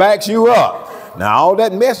word backs you up. Now, all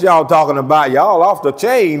that mess y'all talking about, y'all off the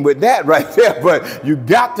chain with that right there. But you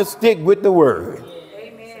got to stick with the word.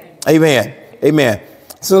 Amen. Amen.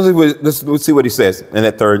 So let's see what he says in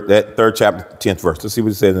that third chapter, 10th verse. Let's see what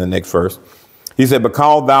he says in the next verse. He said,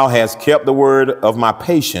 because thou hast kept the word of my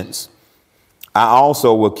patience, I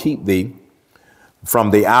also will keep thee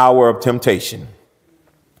from the hour of temptation,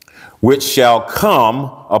 which shall come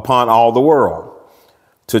upon all the world,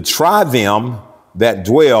 to try them that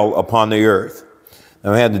dwell upon the earth.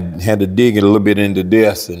 Now, I had to dig a little bit into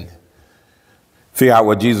this and figure out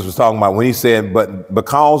what Jesus was talking about when he said, but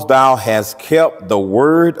because thou hast kept the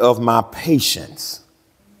word of my patience,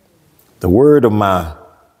 the word of my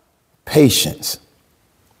patience.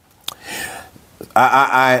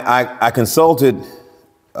 I consulted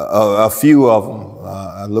a few of them.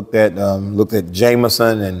 I looked at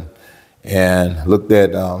Jameson and looked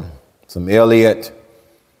at some Elliott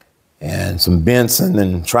and some Benson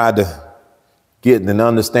and tried to get an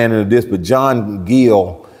understanding of this. But John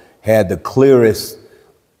Gill had the clearest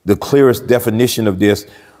definition of this,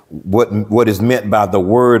 what is meant by the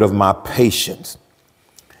word of my patience.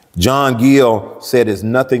 John Gill said it's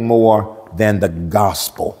nothing more than the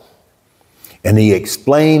gospel. And he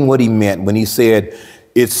explained what he meant when he said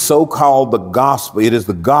it's so called the gospel. It is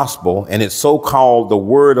the gospel, and it's so called the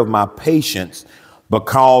word of my patience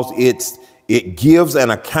because it gives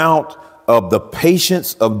an account of the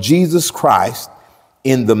patience of Jesus Christ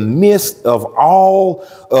in the midst of all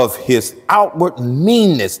of his outward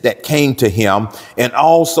meanness that came to him and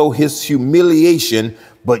also his humiliation,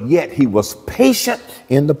 but yet he was patient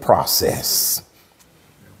in the process.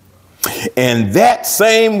 And that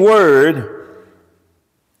same word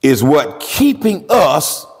is what keeping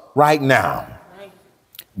us right now.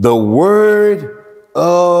 The word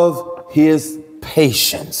of his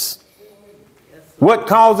patience. What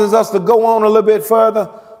causes us to go on a little bit further?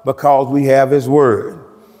 Because we have his word.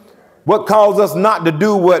 What causes us not to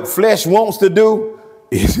do what flesh wants to do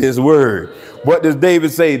is his word. What does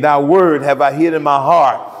David say? Thy word have I hid in my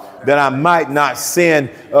heart that I might not sin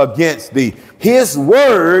against thee. His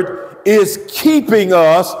word is keeping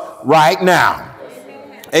us right now.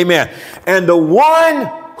 Amen. And the one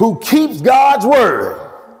who keeps God's word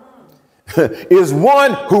is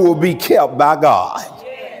one who will be kept by God.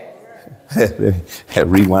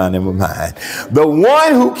 Rewind in my mind. The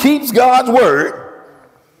one who keeps God's word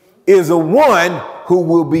is the one who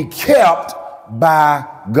will be kept by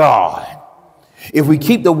God. If we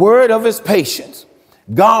keep the word of his patience,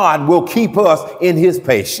 God will keep us in his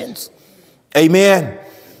patience. Amen.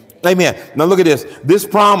 Amen. Now look at this. This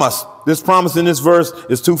promise in this verse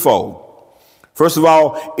is twofold. First of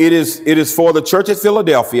all, it is for the church at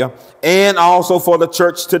Philadelphia and also for the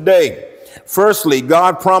church today. Firstly,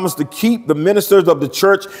 God promised to keep the ministers of the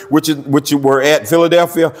church which were at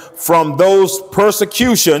Philadelphia from those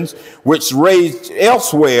persecutions which raised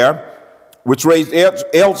elsewhere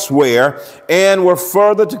and were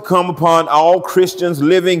further to come upon all Christians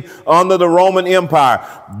living under the Roman Empire.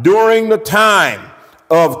 During the time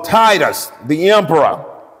of Titus, the emperor,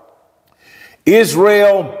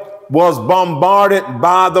 Israel was bombarded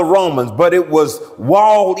by the Romans, but it was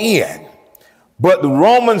walled in. But the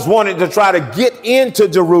Romans wanted to try to get into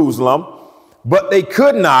Jerusalem, but they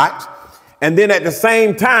could not. And then at the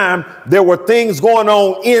same time, there were things going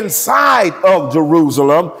on inside of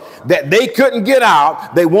Jerusalem that they couldn't get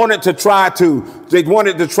out. They wanted to try to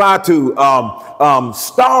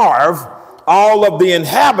starve all of the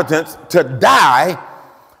inhabitants to die,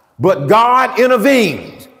 but God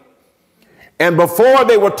intervened. And before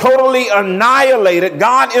they were totally annihilated,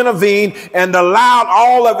 God intervened and allowed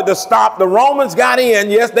all of it to stop. The Romans got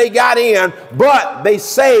in. Yes, they got in, but they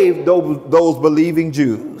saved those believing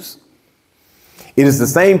Jews. It is the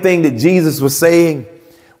same thing that Jesus was saying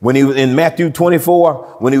when he was in Matthew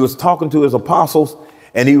 24, when he was talking to his apostles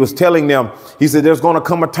and he was telling them, he said, there's going to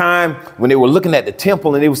come a time when they were looking at the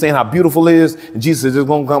temple and they were saying how beautiful it is. And Jesus said, there's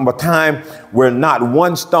going to come a time where not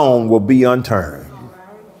one stone will be unturned.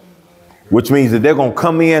 Which means that they're going to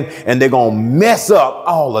come in and they're going to mess up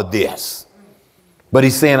all of this. But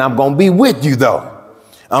he's saying, I'm going to be with you, though.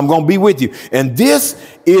 I'm going to be with you. And this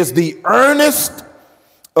is the earnest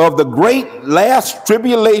of the great last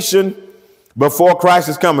tribulation before Christ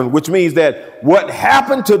is coming, which means that what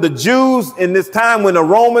happened to the Jews in this time when the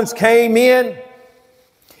Romans came in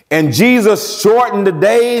and Jesus shortened the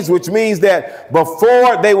days, which means that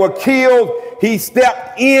before they were killed, he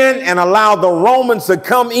stepped in and allowed the Romans to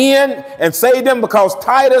come in and save them, because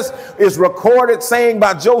Titus is recorded saying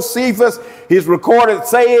by Josephus, he's recorded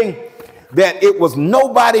saying that it was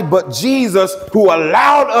nobody but Jesus who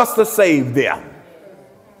allowed us to save them.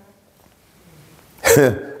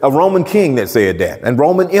 A Roman king that said that, and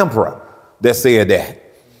Roman emperor that said that.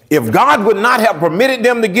 If God would not have permitted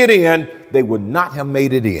them to get in, they would not have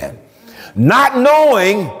made it in. Not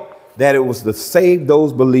knowing that it was to save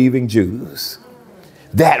those believing Jews.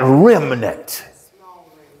 That remnant.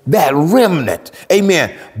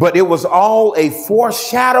 Amen. But it was all a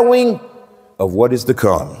foreshadowing of what is to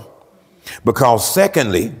come. Because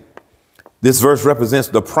secondly, this verse represents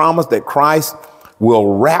the promise that Christ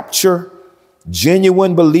will rapture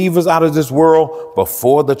genuine believers out of this world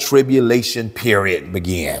before the tribulation period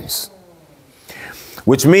begins.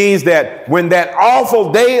 Which means that when that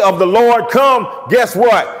awful day of the Lord come, guess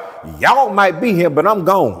what? Y'all might be here, but I'm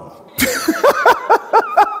gone.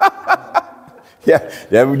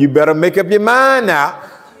 Yeah, you better make up your mind now.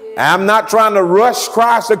 I'm not trying to rush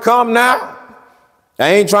Christ to come now. I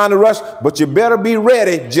ain't trying to rush, but you better be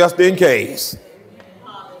ready just in case.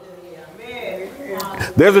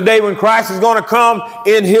 There's a day when Christ is going to come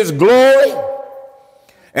in his glory.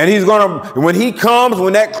 And he's going to, when he comes,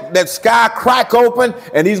 when that sky crack open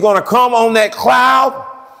and he's going to come on that cloud,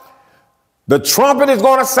 the trumpet is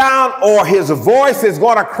going to sound, or his voice is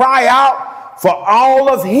going to cry out for all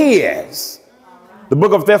of his. The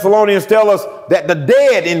book of Thessalonians tells us that the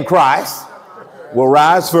dead in Christ will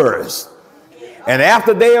rise first. And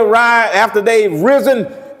after they arrive, after they've risen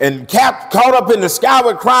and caught up in the sky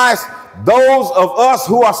with Christ, those of us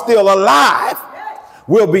who are still alive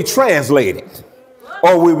will be translated,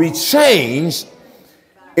 or will be changed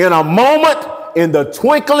in a moment, in the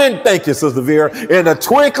twinkling, thank you, Sister Vera, in the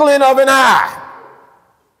twinkling of an eye.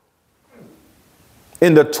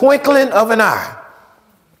 In the twinkling of an eye.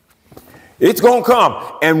 It's going to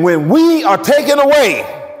come. And when we are taken away,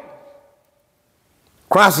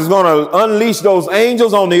 Christ is going to unleash those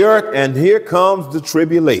angels on the earth, and here comes the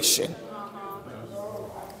tribulation.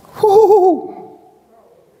 Woo-hoo-hoo.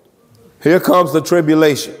 Here comes the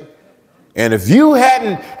tribulation. And if you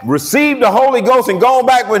hadn't received the Holy Ghost and gone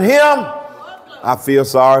back with him, I feel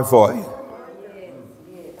sorry for you.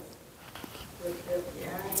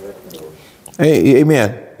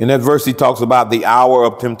 Amen. In that verse, he talks about the hour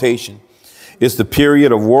of temptation. It's the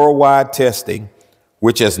period of worldwide testing,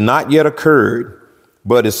 which has not yet occurred,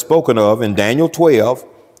 but is spoken of in Daniel 12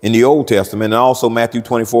 in the Old Testament, and also Matthew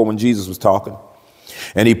 24 when Jesus was talking.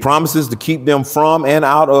 And he promises to keep them from and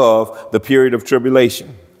out of the period of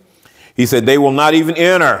tribulation. He said they will not even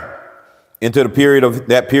enter into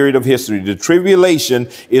that period of history. The tribulation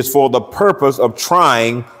is for the purpose of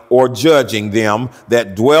trying or judging them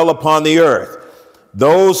that dwell upon the earth,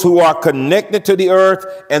 those who are connected to the earth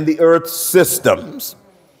and the earth systems.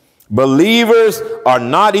 Believers are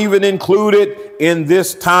not even included in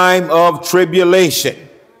this time of tribulation.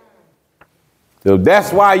 So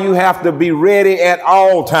that's why you have to be ready at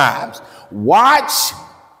all times. Watch.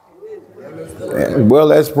 Well,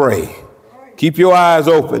 let's pray. Keep your eyes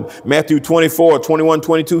open. Matthew 24, 21,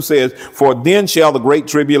 22 says, for then shall the great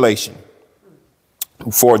tribulation,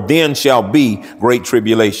 for then shall be great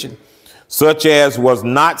tribulation, such as was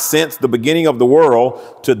not since the beginning of the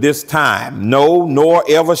world to this time, no, nor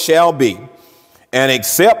ever shall be. And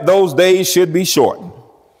except those days should be shortened,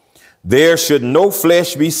 there should no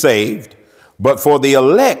flesh be saved, but for the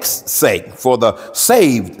elect's sake, for the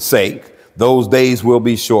saved sake, those days will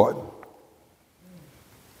be shortened.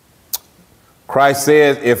 Christ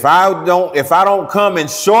says, if I don't come and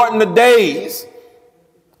shorten the days,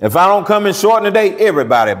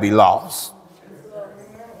 everybody will be lost.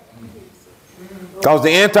 Because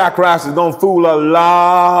the Antichrist is going to fool a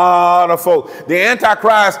lot of folks. The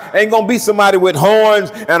Antichrist ain't going to be somebody with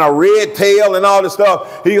horns and a red tail and all this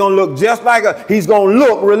stuff. He's going to look just like he's going to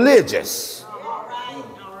look religious.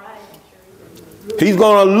 He's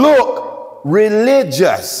going to look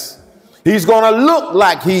religious. He's going to look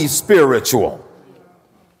like he's spiritual,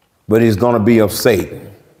 but he's going to be of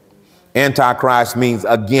Satan. Antichrist means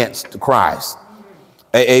against Christ.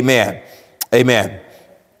 Amen. Amen.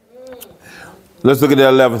 Let's look at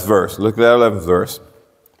that 11th verse. Look at that 11th verse.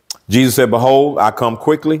 Jesus said, behold, I come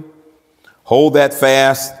quickly. Hold that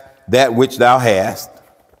fast, that which thou hast,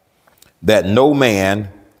 that no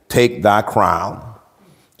man take thy crown.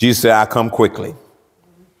 Jesus said, I come quickly.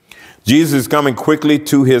 Jesus is coming quickly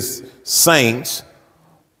to his saints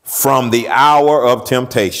from the hour of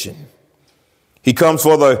temptation. He comes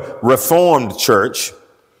for the Reformed church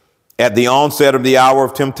at the onset of the hour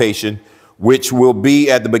of temptation, which will be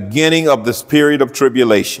at the beginning of this period of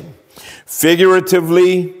tribulation.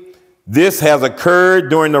 Figuratively, this has occurred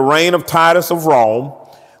during the reign of Titus of Rome,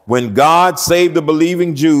 when God saved the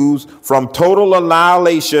believing Jews from total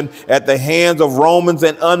annihilation at the hands of Romans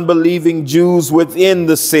and unbelieving Jews within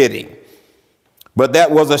the city. But that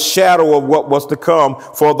was a shadow of what was to come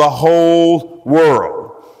for the whole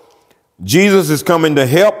world. Jesus is coming to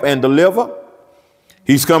help and deliver.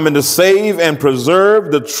 He's coming to save and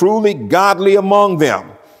preserve the truly godly among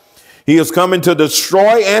them. He is coming to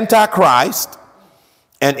destroy Antichrist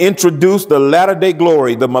and introduce the latter-day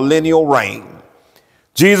glory, the millennial reign.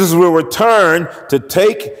 Jesus will return to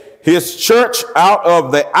take his church out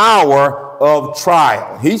of the hour of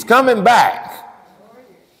trial. He's coming back.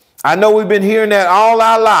 I know we've been hearing that all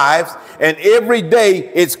our lives, and every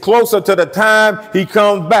day it's closer to the time he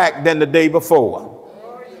comes back than the day before.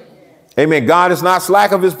 Amen. God is not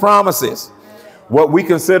slack of his promises. What we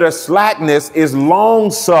consider slackness is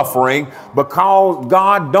long suffering, because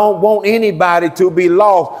God don't want anybody to be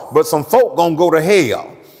lost, but some folk gonna go to hell.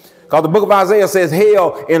 Because the book of Isaiah says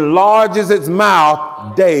hell enlarges its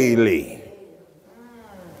mouth daily.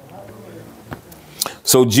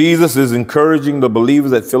 So Jesus is encouraging the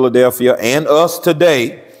believers at Philadelphia and us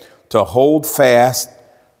today to hold fast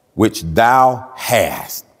which thou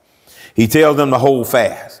hast. He tells them to hold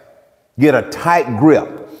fast. Get a tight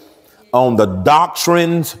grip on the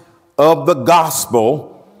doctrines of the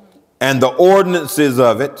gospel and the ordinances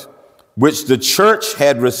of it, which the church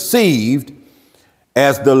had received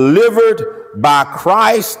as delivered by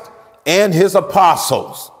Christ and his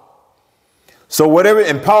apostles. So whatever,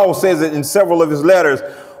 and Paul says it in several of his letters,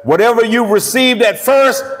 whatever you received at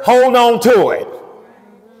first, hold on to it.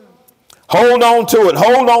 Hold on to it.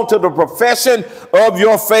 Hold on to the profession of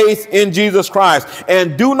your faith in Jesus Christ.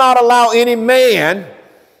 And do not allow any man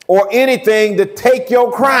or anything to take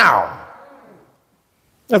your crown.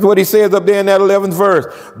 That's what he says up there in that 11th verse.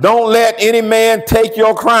 Don't let any man take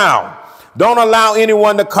your crown. Don't allow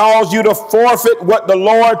anyone to cause you to forfeit what the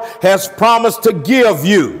Lord has promised to give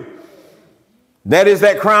you. That is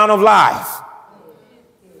that crown of life.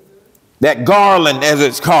 That garland, as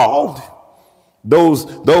it's called. Those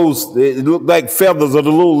it look like feathers or the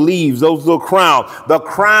little leaves, those little crowns. The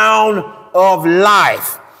crown of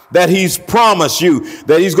life that he's promised you,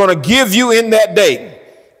 that he's going to give you in that day.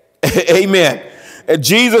 Amen.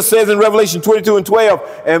 Jesus says in Revelation 22 and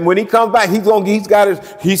 12, and when he comes back,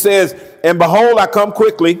 he says, and behold, I come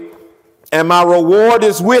quickly, and my reward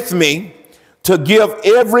is with me to give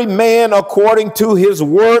every man according to his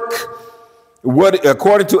work,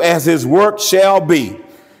 according to as his work shall be.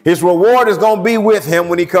 His reward is going to be with him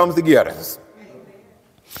when he comes to get us.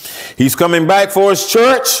 He's coming back for his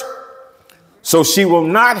church, so she will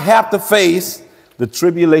not have to face the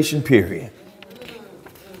tribulation period.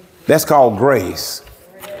 That's called grace.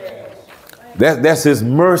 That's his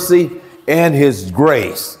mercy and his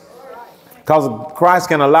grace. Because Christ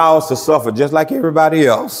can allow us to suffer just like everybody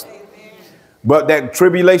else. But that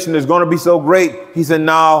tribulation is going to be so great. He said,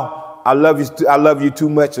 no, I love you too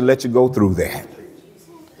much to let you go through that.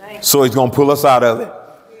 So he's going to pull us out of it.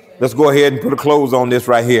 Let's go ahead and put a close on this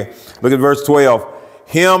right here. Look at verse 12.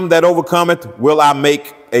 Him that overcometh will I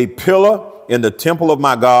make a pillar in the temple of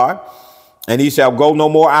my God, and he shall go no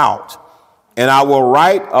more out. And I will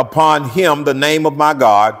write upon him the name of my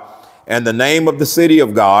God and the name of the city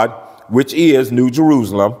of God, which is New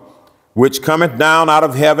Jerusalem, which cometh down out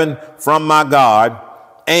of heaven from my God,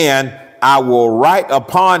 and I will write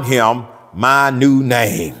upon him my new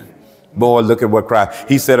name. Boy, look at what Christ,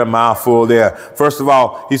 he said a mouthful there. First of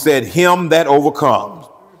all, he said, him that overcomes.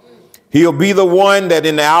 He'll be the one that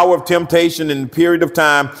in the hour of temptation, in the period of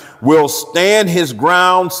time, will stand his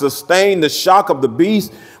ground, sustain the shock of the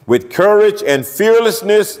beast with courage and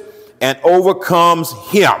fearlessness, and overcomes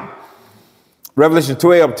him. Revelation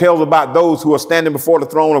 12 tells about those who are standing before the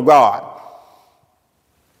throne of God.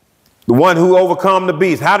 The one who overcome the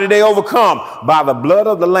beast. How did they overcome? By the blood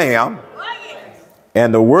of the Lamb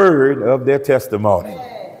and the word of their testimony.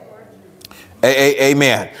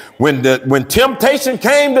 Amen. When temptation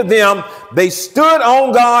came to them, they stood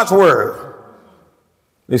on God's word.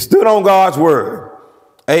 They stood on God's word.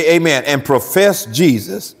 Amen. And professed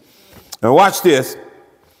Jesus. Now watch this.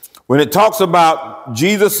 When it talks about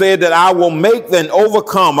Jesus said that I will make an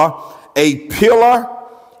overcomer a pillar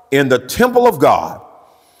in the temple of God.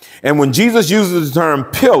 And when Jesus uses the term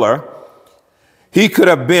pillar, he could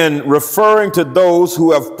have been referring to those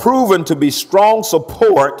who have proven to be strong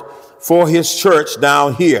support for his church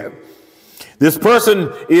down here. This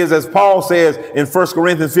person is, as Paul says in 1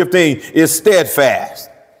 Corinthians 15, is steadfast,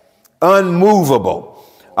 unmovable,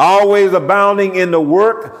 always abounding in the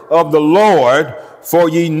work of the Lord, for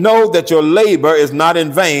ye know that your labor is not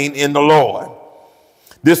in vain in the Lord.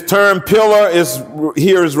 This term pillar is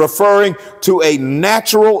referring to a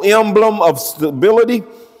natural emblem of stability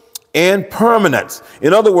and permanence.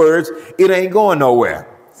 In other words, it ain't going nowhere.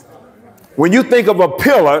 When you think of a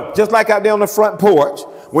pillar, just like out there on the front porch,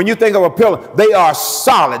 when you think of a pillar, they are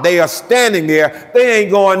solid. They are standing there. They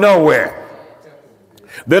ain't going nowhere.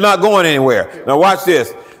 They're not going anywhere. Now watch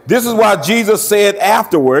this. This is why Jesus said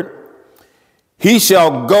afterward, he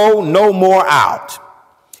shall go no more out.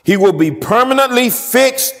 He will be permanently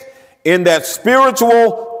fixed in that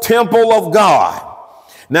spiritual temple of God.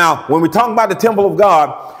 Now, when we talk about the temple of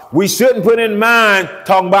God, we shouldn't put in mind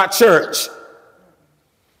talking about church.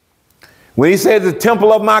 When he says the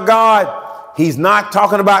temple of my God, he's not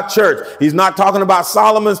talking about church. He's not talking about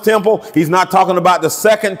Solomon's temple. He's not talking about the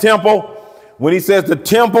second temple. When he says the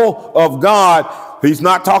temple of God, he's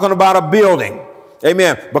not talking about a building.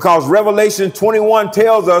 Amen. Because Revelation 21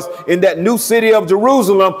 tells us in that new city of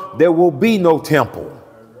Jerusalem, there will be no temple.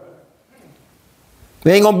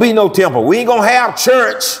 There ain't going to be no temple. We ain't going to have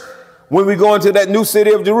church when we go into that new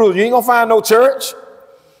city of Jerusalem. You ain't going to find no church.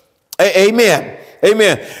 Amen.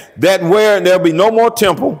 Amen. That where there'll be no more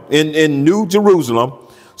temple in New Jerusalem.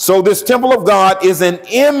 So this temple of God is an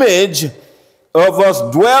image of us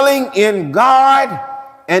dwelling in God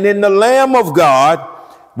and in the Lamb of God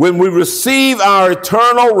when we receive our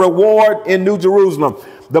eternal reward in New Jerusalem.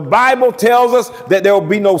 The Bible tells us that there will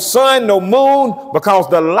be no sun, no moon, because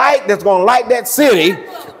the light that's going to light that city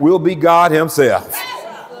will be God himself.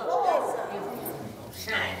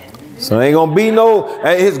 So ain't going to be no,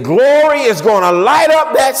 his glory is going to light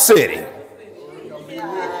up that city.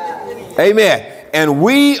 Amen. And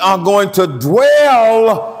we are going to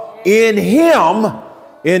dwell in him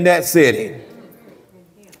in that city.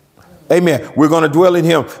 Amen. We're going to dwell in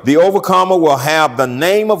him. The overcomer will have the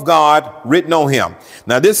name of God written on him.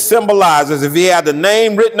 Now, this symbolizes, if he had the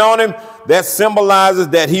name written on him, that symbolizes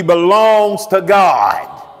that he belongs to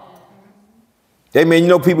God. Amen. You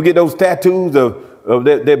know, people get those tattoos of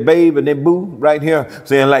their babe and their boo right here,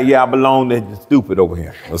 saying like, yeah, I belong to stupid over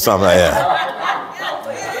here, or something like that.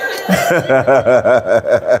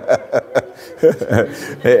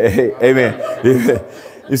 Amen.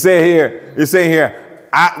 You say here,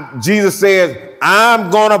 Jesus says,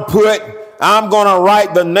 I'm going to put I'm going to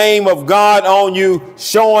write the name of God on you,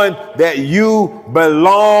 showing that you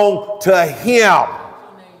belong to him.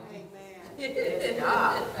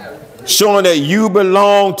 Showing that you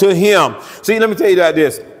belong to him. See, let me tell you like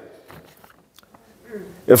this.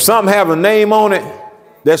 If something have a name on it,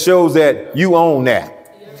 that shows that you own that.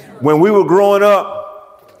 When we were growing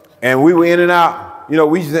up and we were in and out, you know,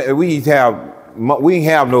 we didn't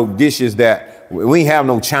have no dishes we didn't have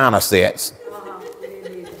no china sets.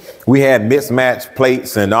 We had mismatched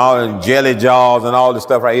plates and all the jelly jars and all this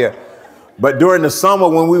stuff right here. But during the summer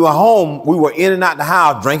when we were home, we were in and out the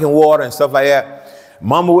house drinking water and stuff like that.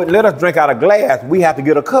 Mama wouldn't let us drink out of glass. We had to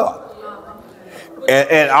get a cup.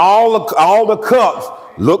 And all the cups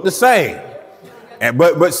looked the same.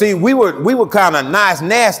 But see, we were kind of nice,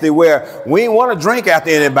 nasty, where we didn't want to drink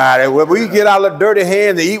after anybody. We get our little dirty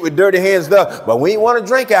hands and eat with dirty hands and stuff, but we didn't want to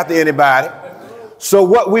drink after anybody. So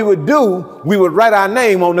what we would do, we would write our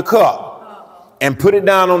name on the cup and put it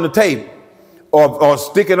down on the table. Or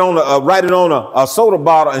stick it on write it on a soda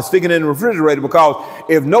bottle and stick it in the refrigerator, because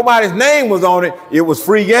if nobody's name was on it, it was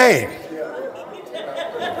free game.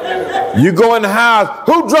 You go in the house,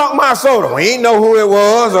 who drunk my soda? We ain't know who it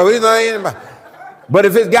was or anything. But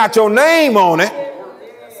if it's got your name on it,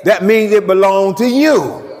 that means it belonged to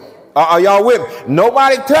you. Are y'all with me?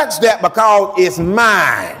 Nobody touched that because it's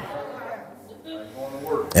mine.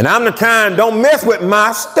 And I'm the kind, don't mess with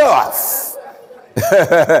my stuff.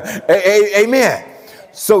 Amen.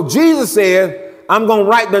 So Jesus said, I'm going to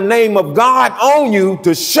write the name of God on you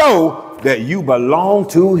to show that you belong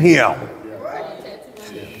to him.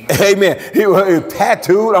 Amen. He was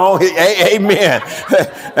tattooed on him. Amen.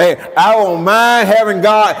 Hey, I don't mind having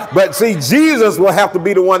God, but see, Jesus will have to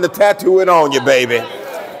be the one to tattoo it on you, baby.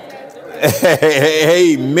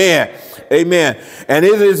 Amen. Amen. And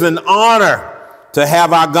it is an honor to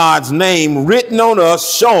have our God's name written on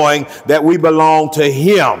us, showing that we belong to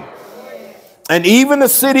him. And even the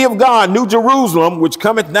city of God, New Jerusalem, which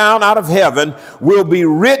cometh down out of heaven, will be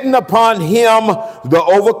written upon him, the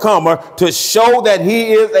overcomer, to show that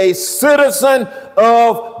he is a citizen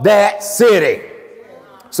of that city.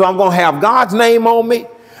 So I'm going to have God's name on me.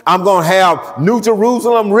 I'm going to have New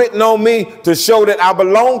Jerusalem written on me to show that I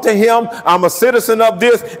belong to him. I'm a citizen of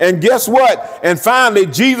this. And guess what? And finally,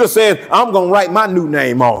 Jesus said, I'm going to write my new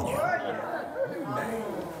name on you.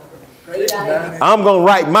 I'm going to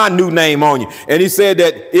write my new name on you. And he said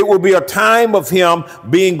that it will be a time of him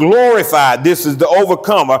being glorified. This is the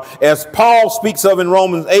overcomer, as Paul speaks of in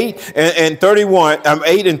Romans 8 and 30,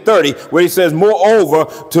 where he says, moreover,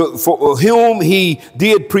 for whom he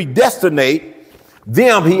did predestinate,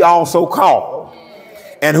 them he also called.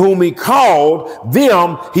 And whom he called,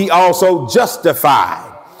 them he also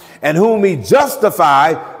justified. And whom he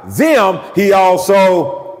justified, them he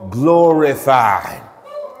also glorified.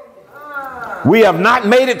 We have not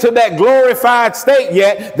made it to that glorified state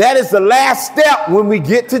yet. That is the last step when we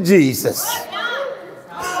get to Jesus.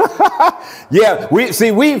 Yeah,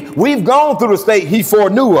 we've gone through the state he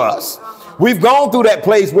foreknew us. We've gone through that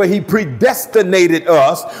place where he predestinated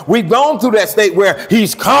us. We've gone through that state where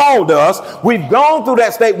he's called us. We've gone through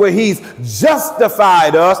that state where he's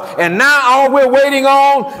justified us. And now all we're waiting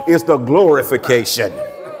on is the glorification.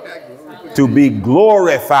 To be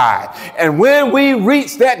glorified. And when we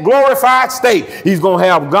reach that glorified state, he's going to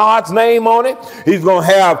have God's name on it. He's going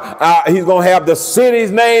to have the city's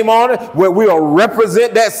name on it, where we'll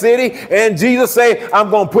represent that city. And Jesus said, I'm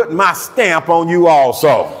going to put my stamp on you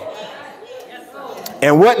also.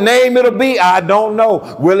 And what name it'll be, I don't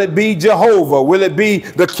know. Will it be Jehovah? Will it be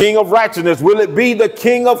the King of Righteousness? Will it be the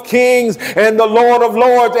King of Kings and the Lord of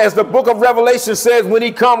Lords? As the book of Revelation says, when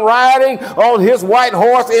he come riding on his white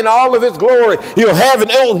horse in all of his glory, he'll have it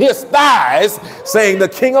on his thighs, saying the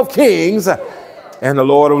King of Kings and the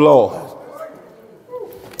Lord of Lords.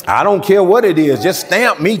 I don't care what it is. Just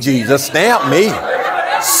stamp me, Jesus. Stamp me.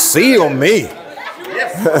 Seal me.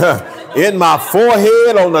 In my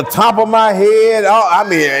forehead, on the top of my head.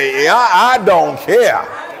 I don't care.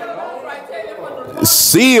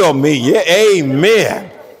 Seal me. Yeah,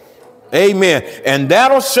 amen. Amen. And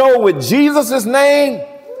that'll show with Jesus' name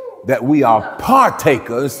that we are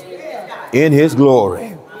partakers in his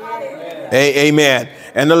glory. Amen.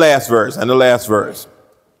 And the last verse.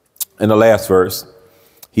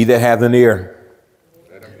 He that hath an ear,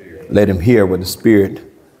 let him hear what the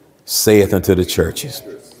Spirit saith unto the churches.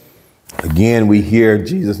 Again, we hear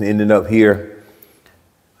Jesus ending up here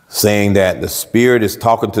saying that the Spirit is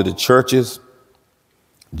talking to the churches.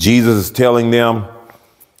 Jesus is telling them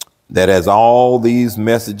that as all these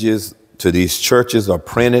messages to these churches are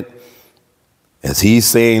printed, as he's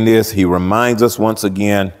saying this, he reminds us once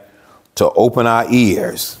again to open our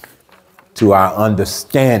ears to our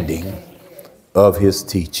understanding of his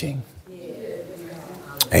teaching.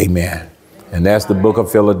 Amen. And that's the book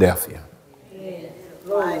of Philadelphia.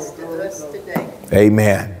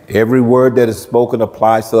 Amen. Every word that is spoken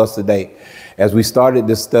applies to us today. As we started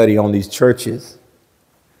this study on these churches,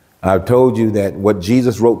 I've told you that what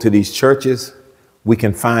Jesus wrote to these churches, we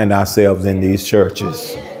can find ourselves in these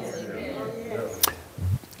churches.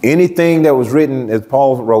 Anything that was written, as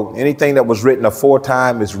Paul wrote, anything that was written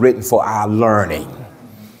aforetime is written for our learning.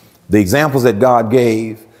 The examples that God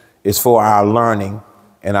gave is for our learning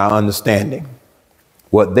and our understanding.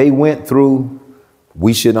 What they went through,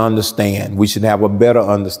 we should understand. We should have a better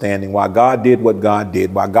understanding why God did what God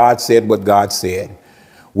did, why God said what God said.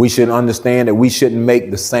 We should understand that we shouldn't make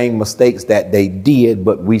the same mistakes that they did,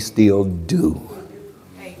 but we still do.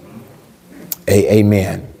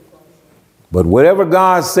 Amen. But whatever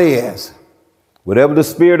God says, whatever the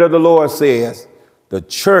Spirit of the Lord says, the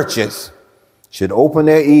churches should open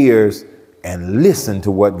their ears and listen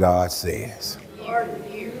to what God says.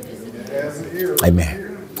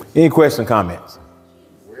 Amen. Any questions, comments?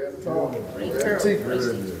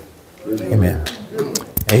 Amen.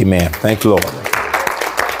 Amen. Thank you, Lord.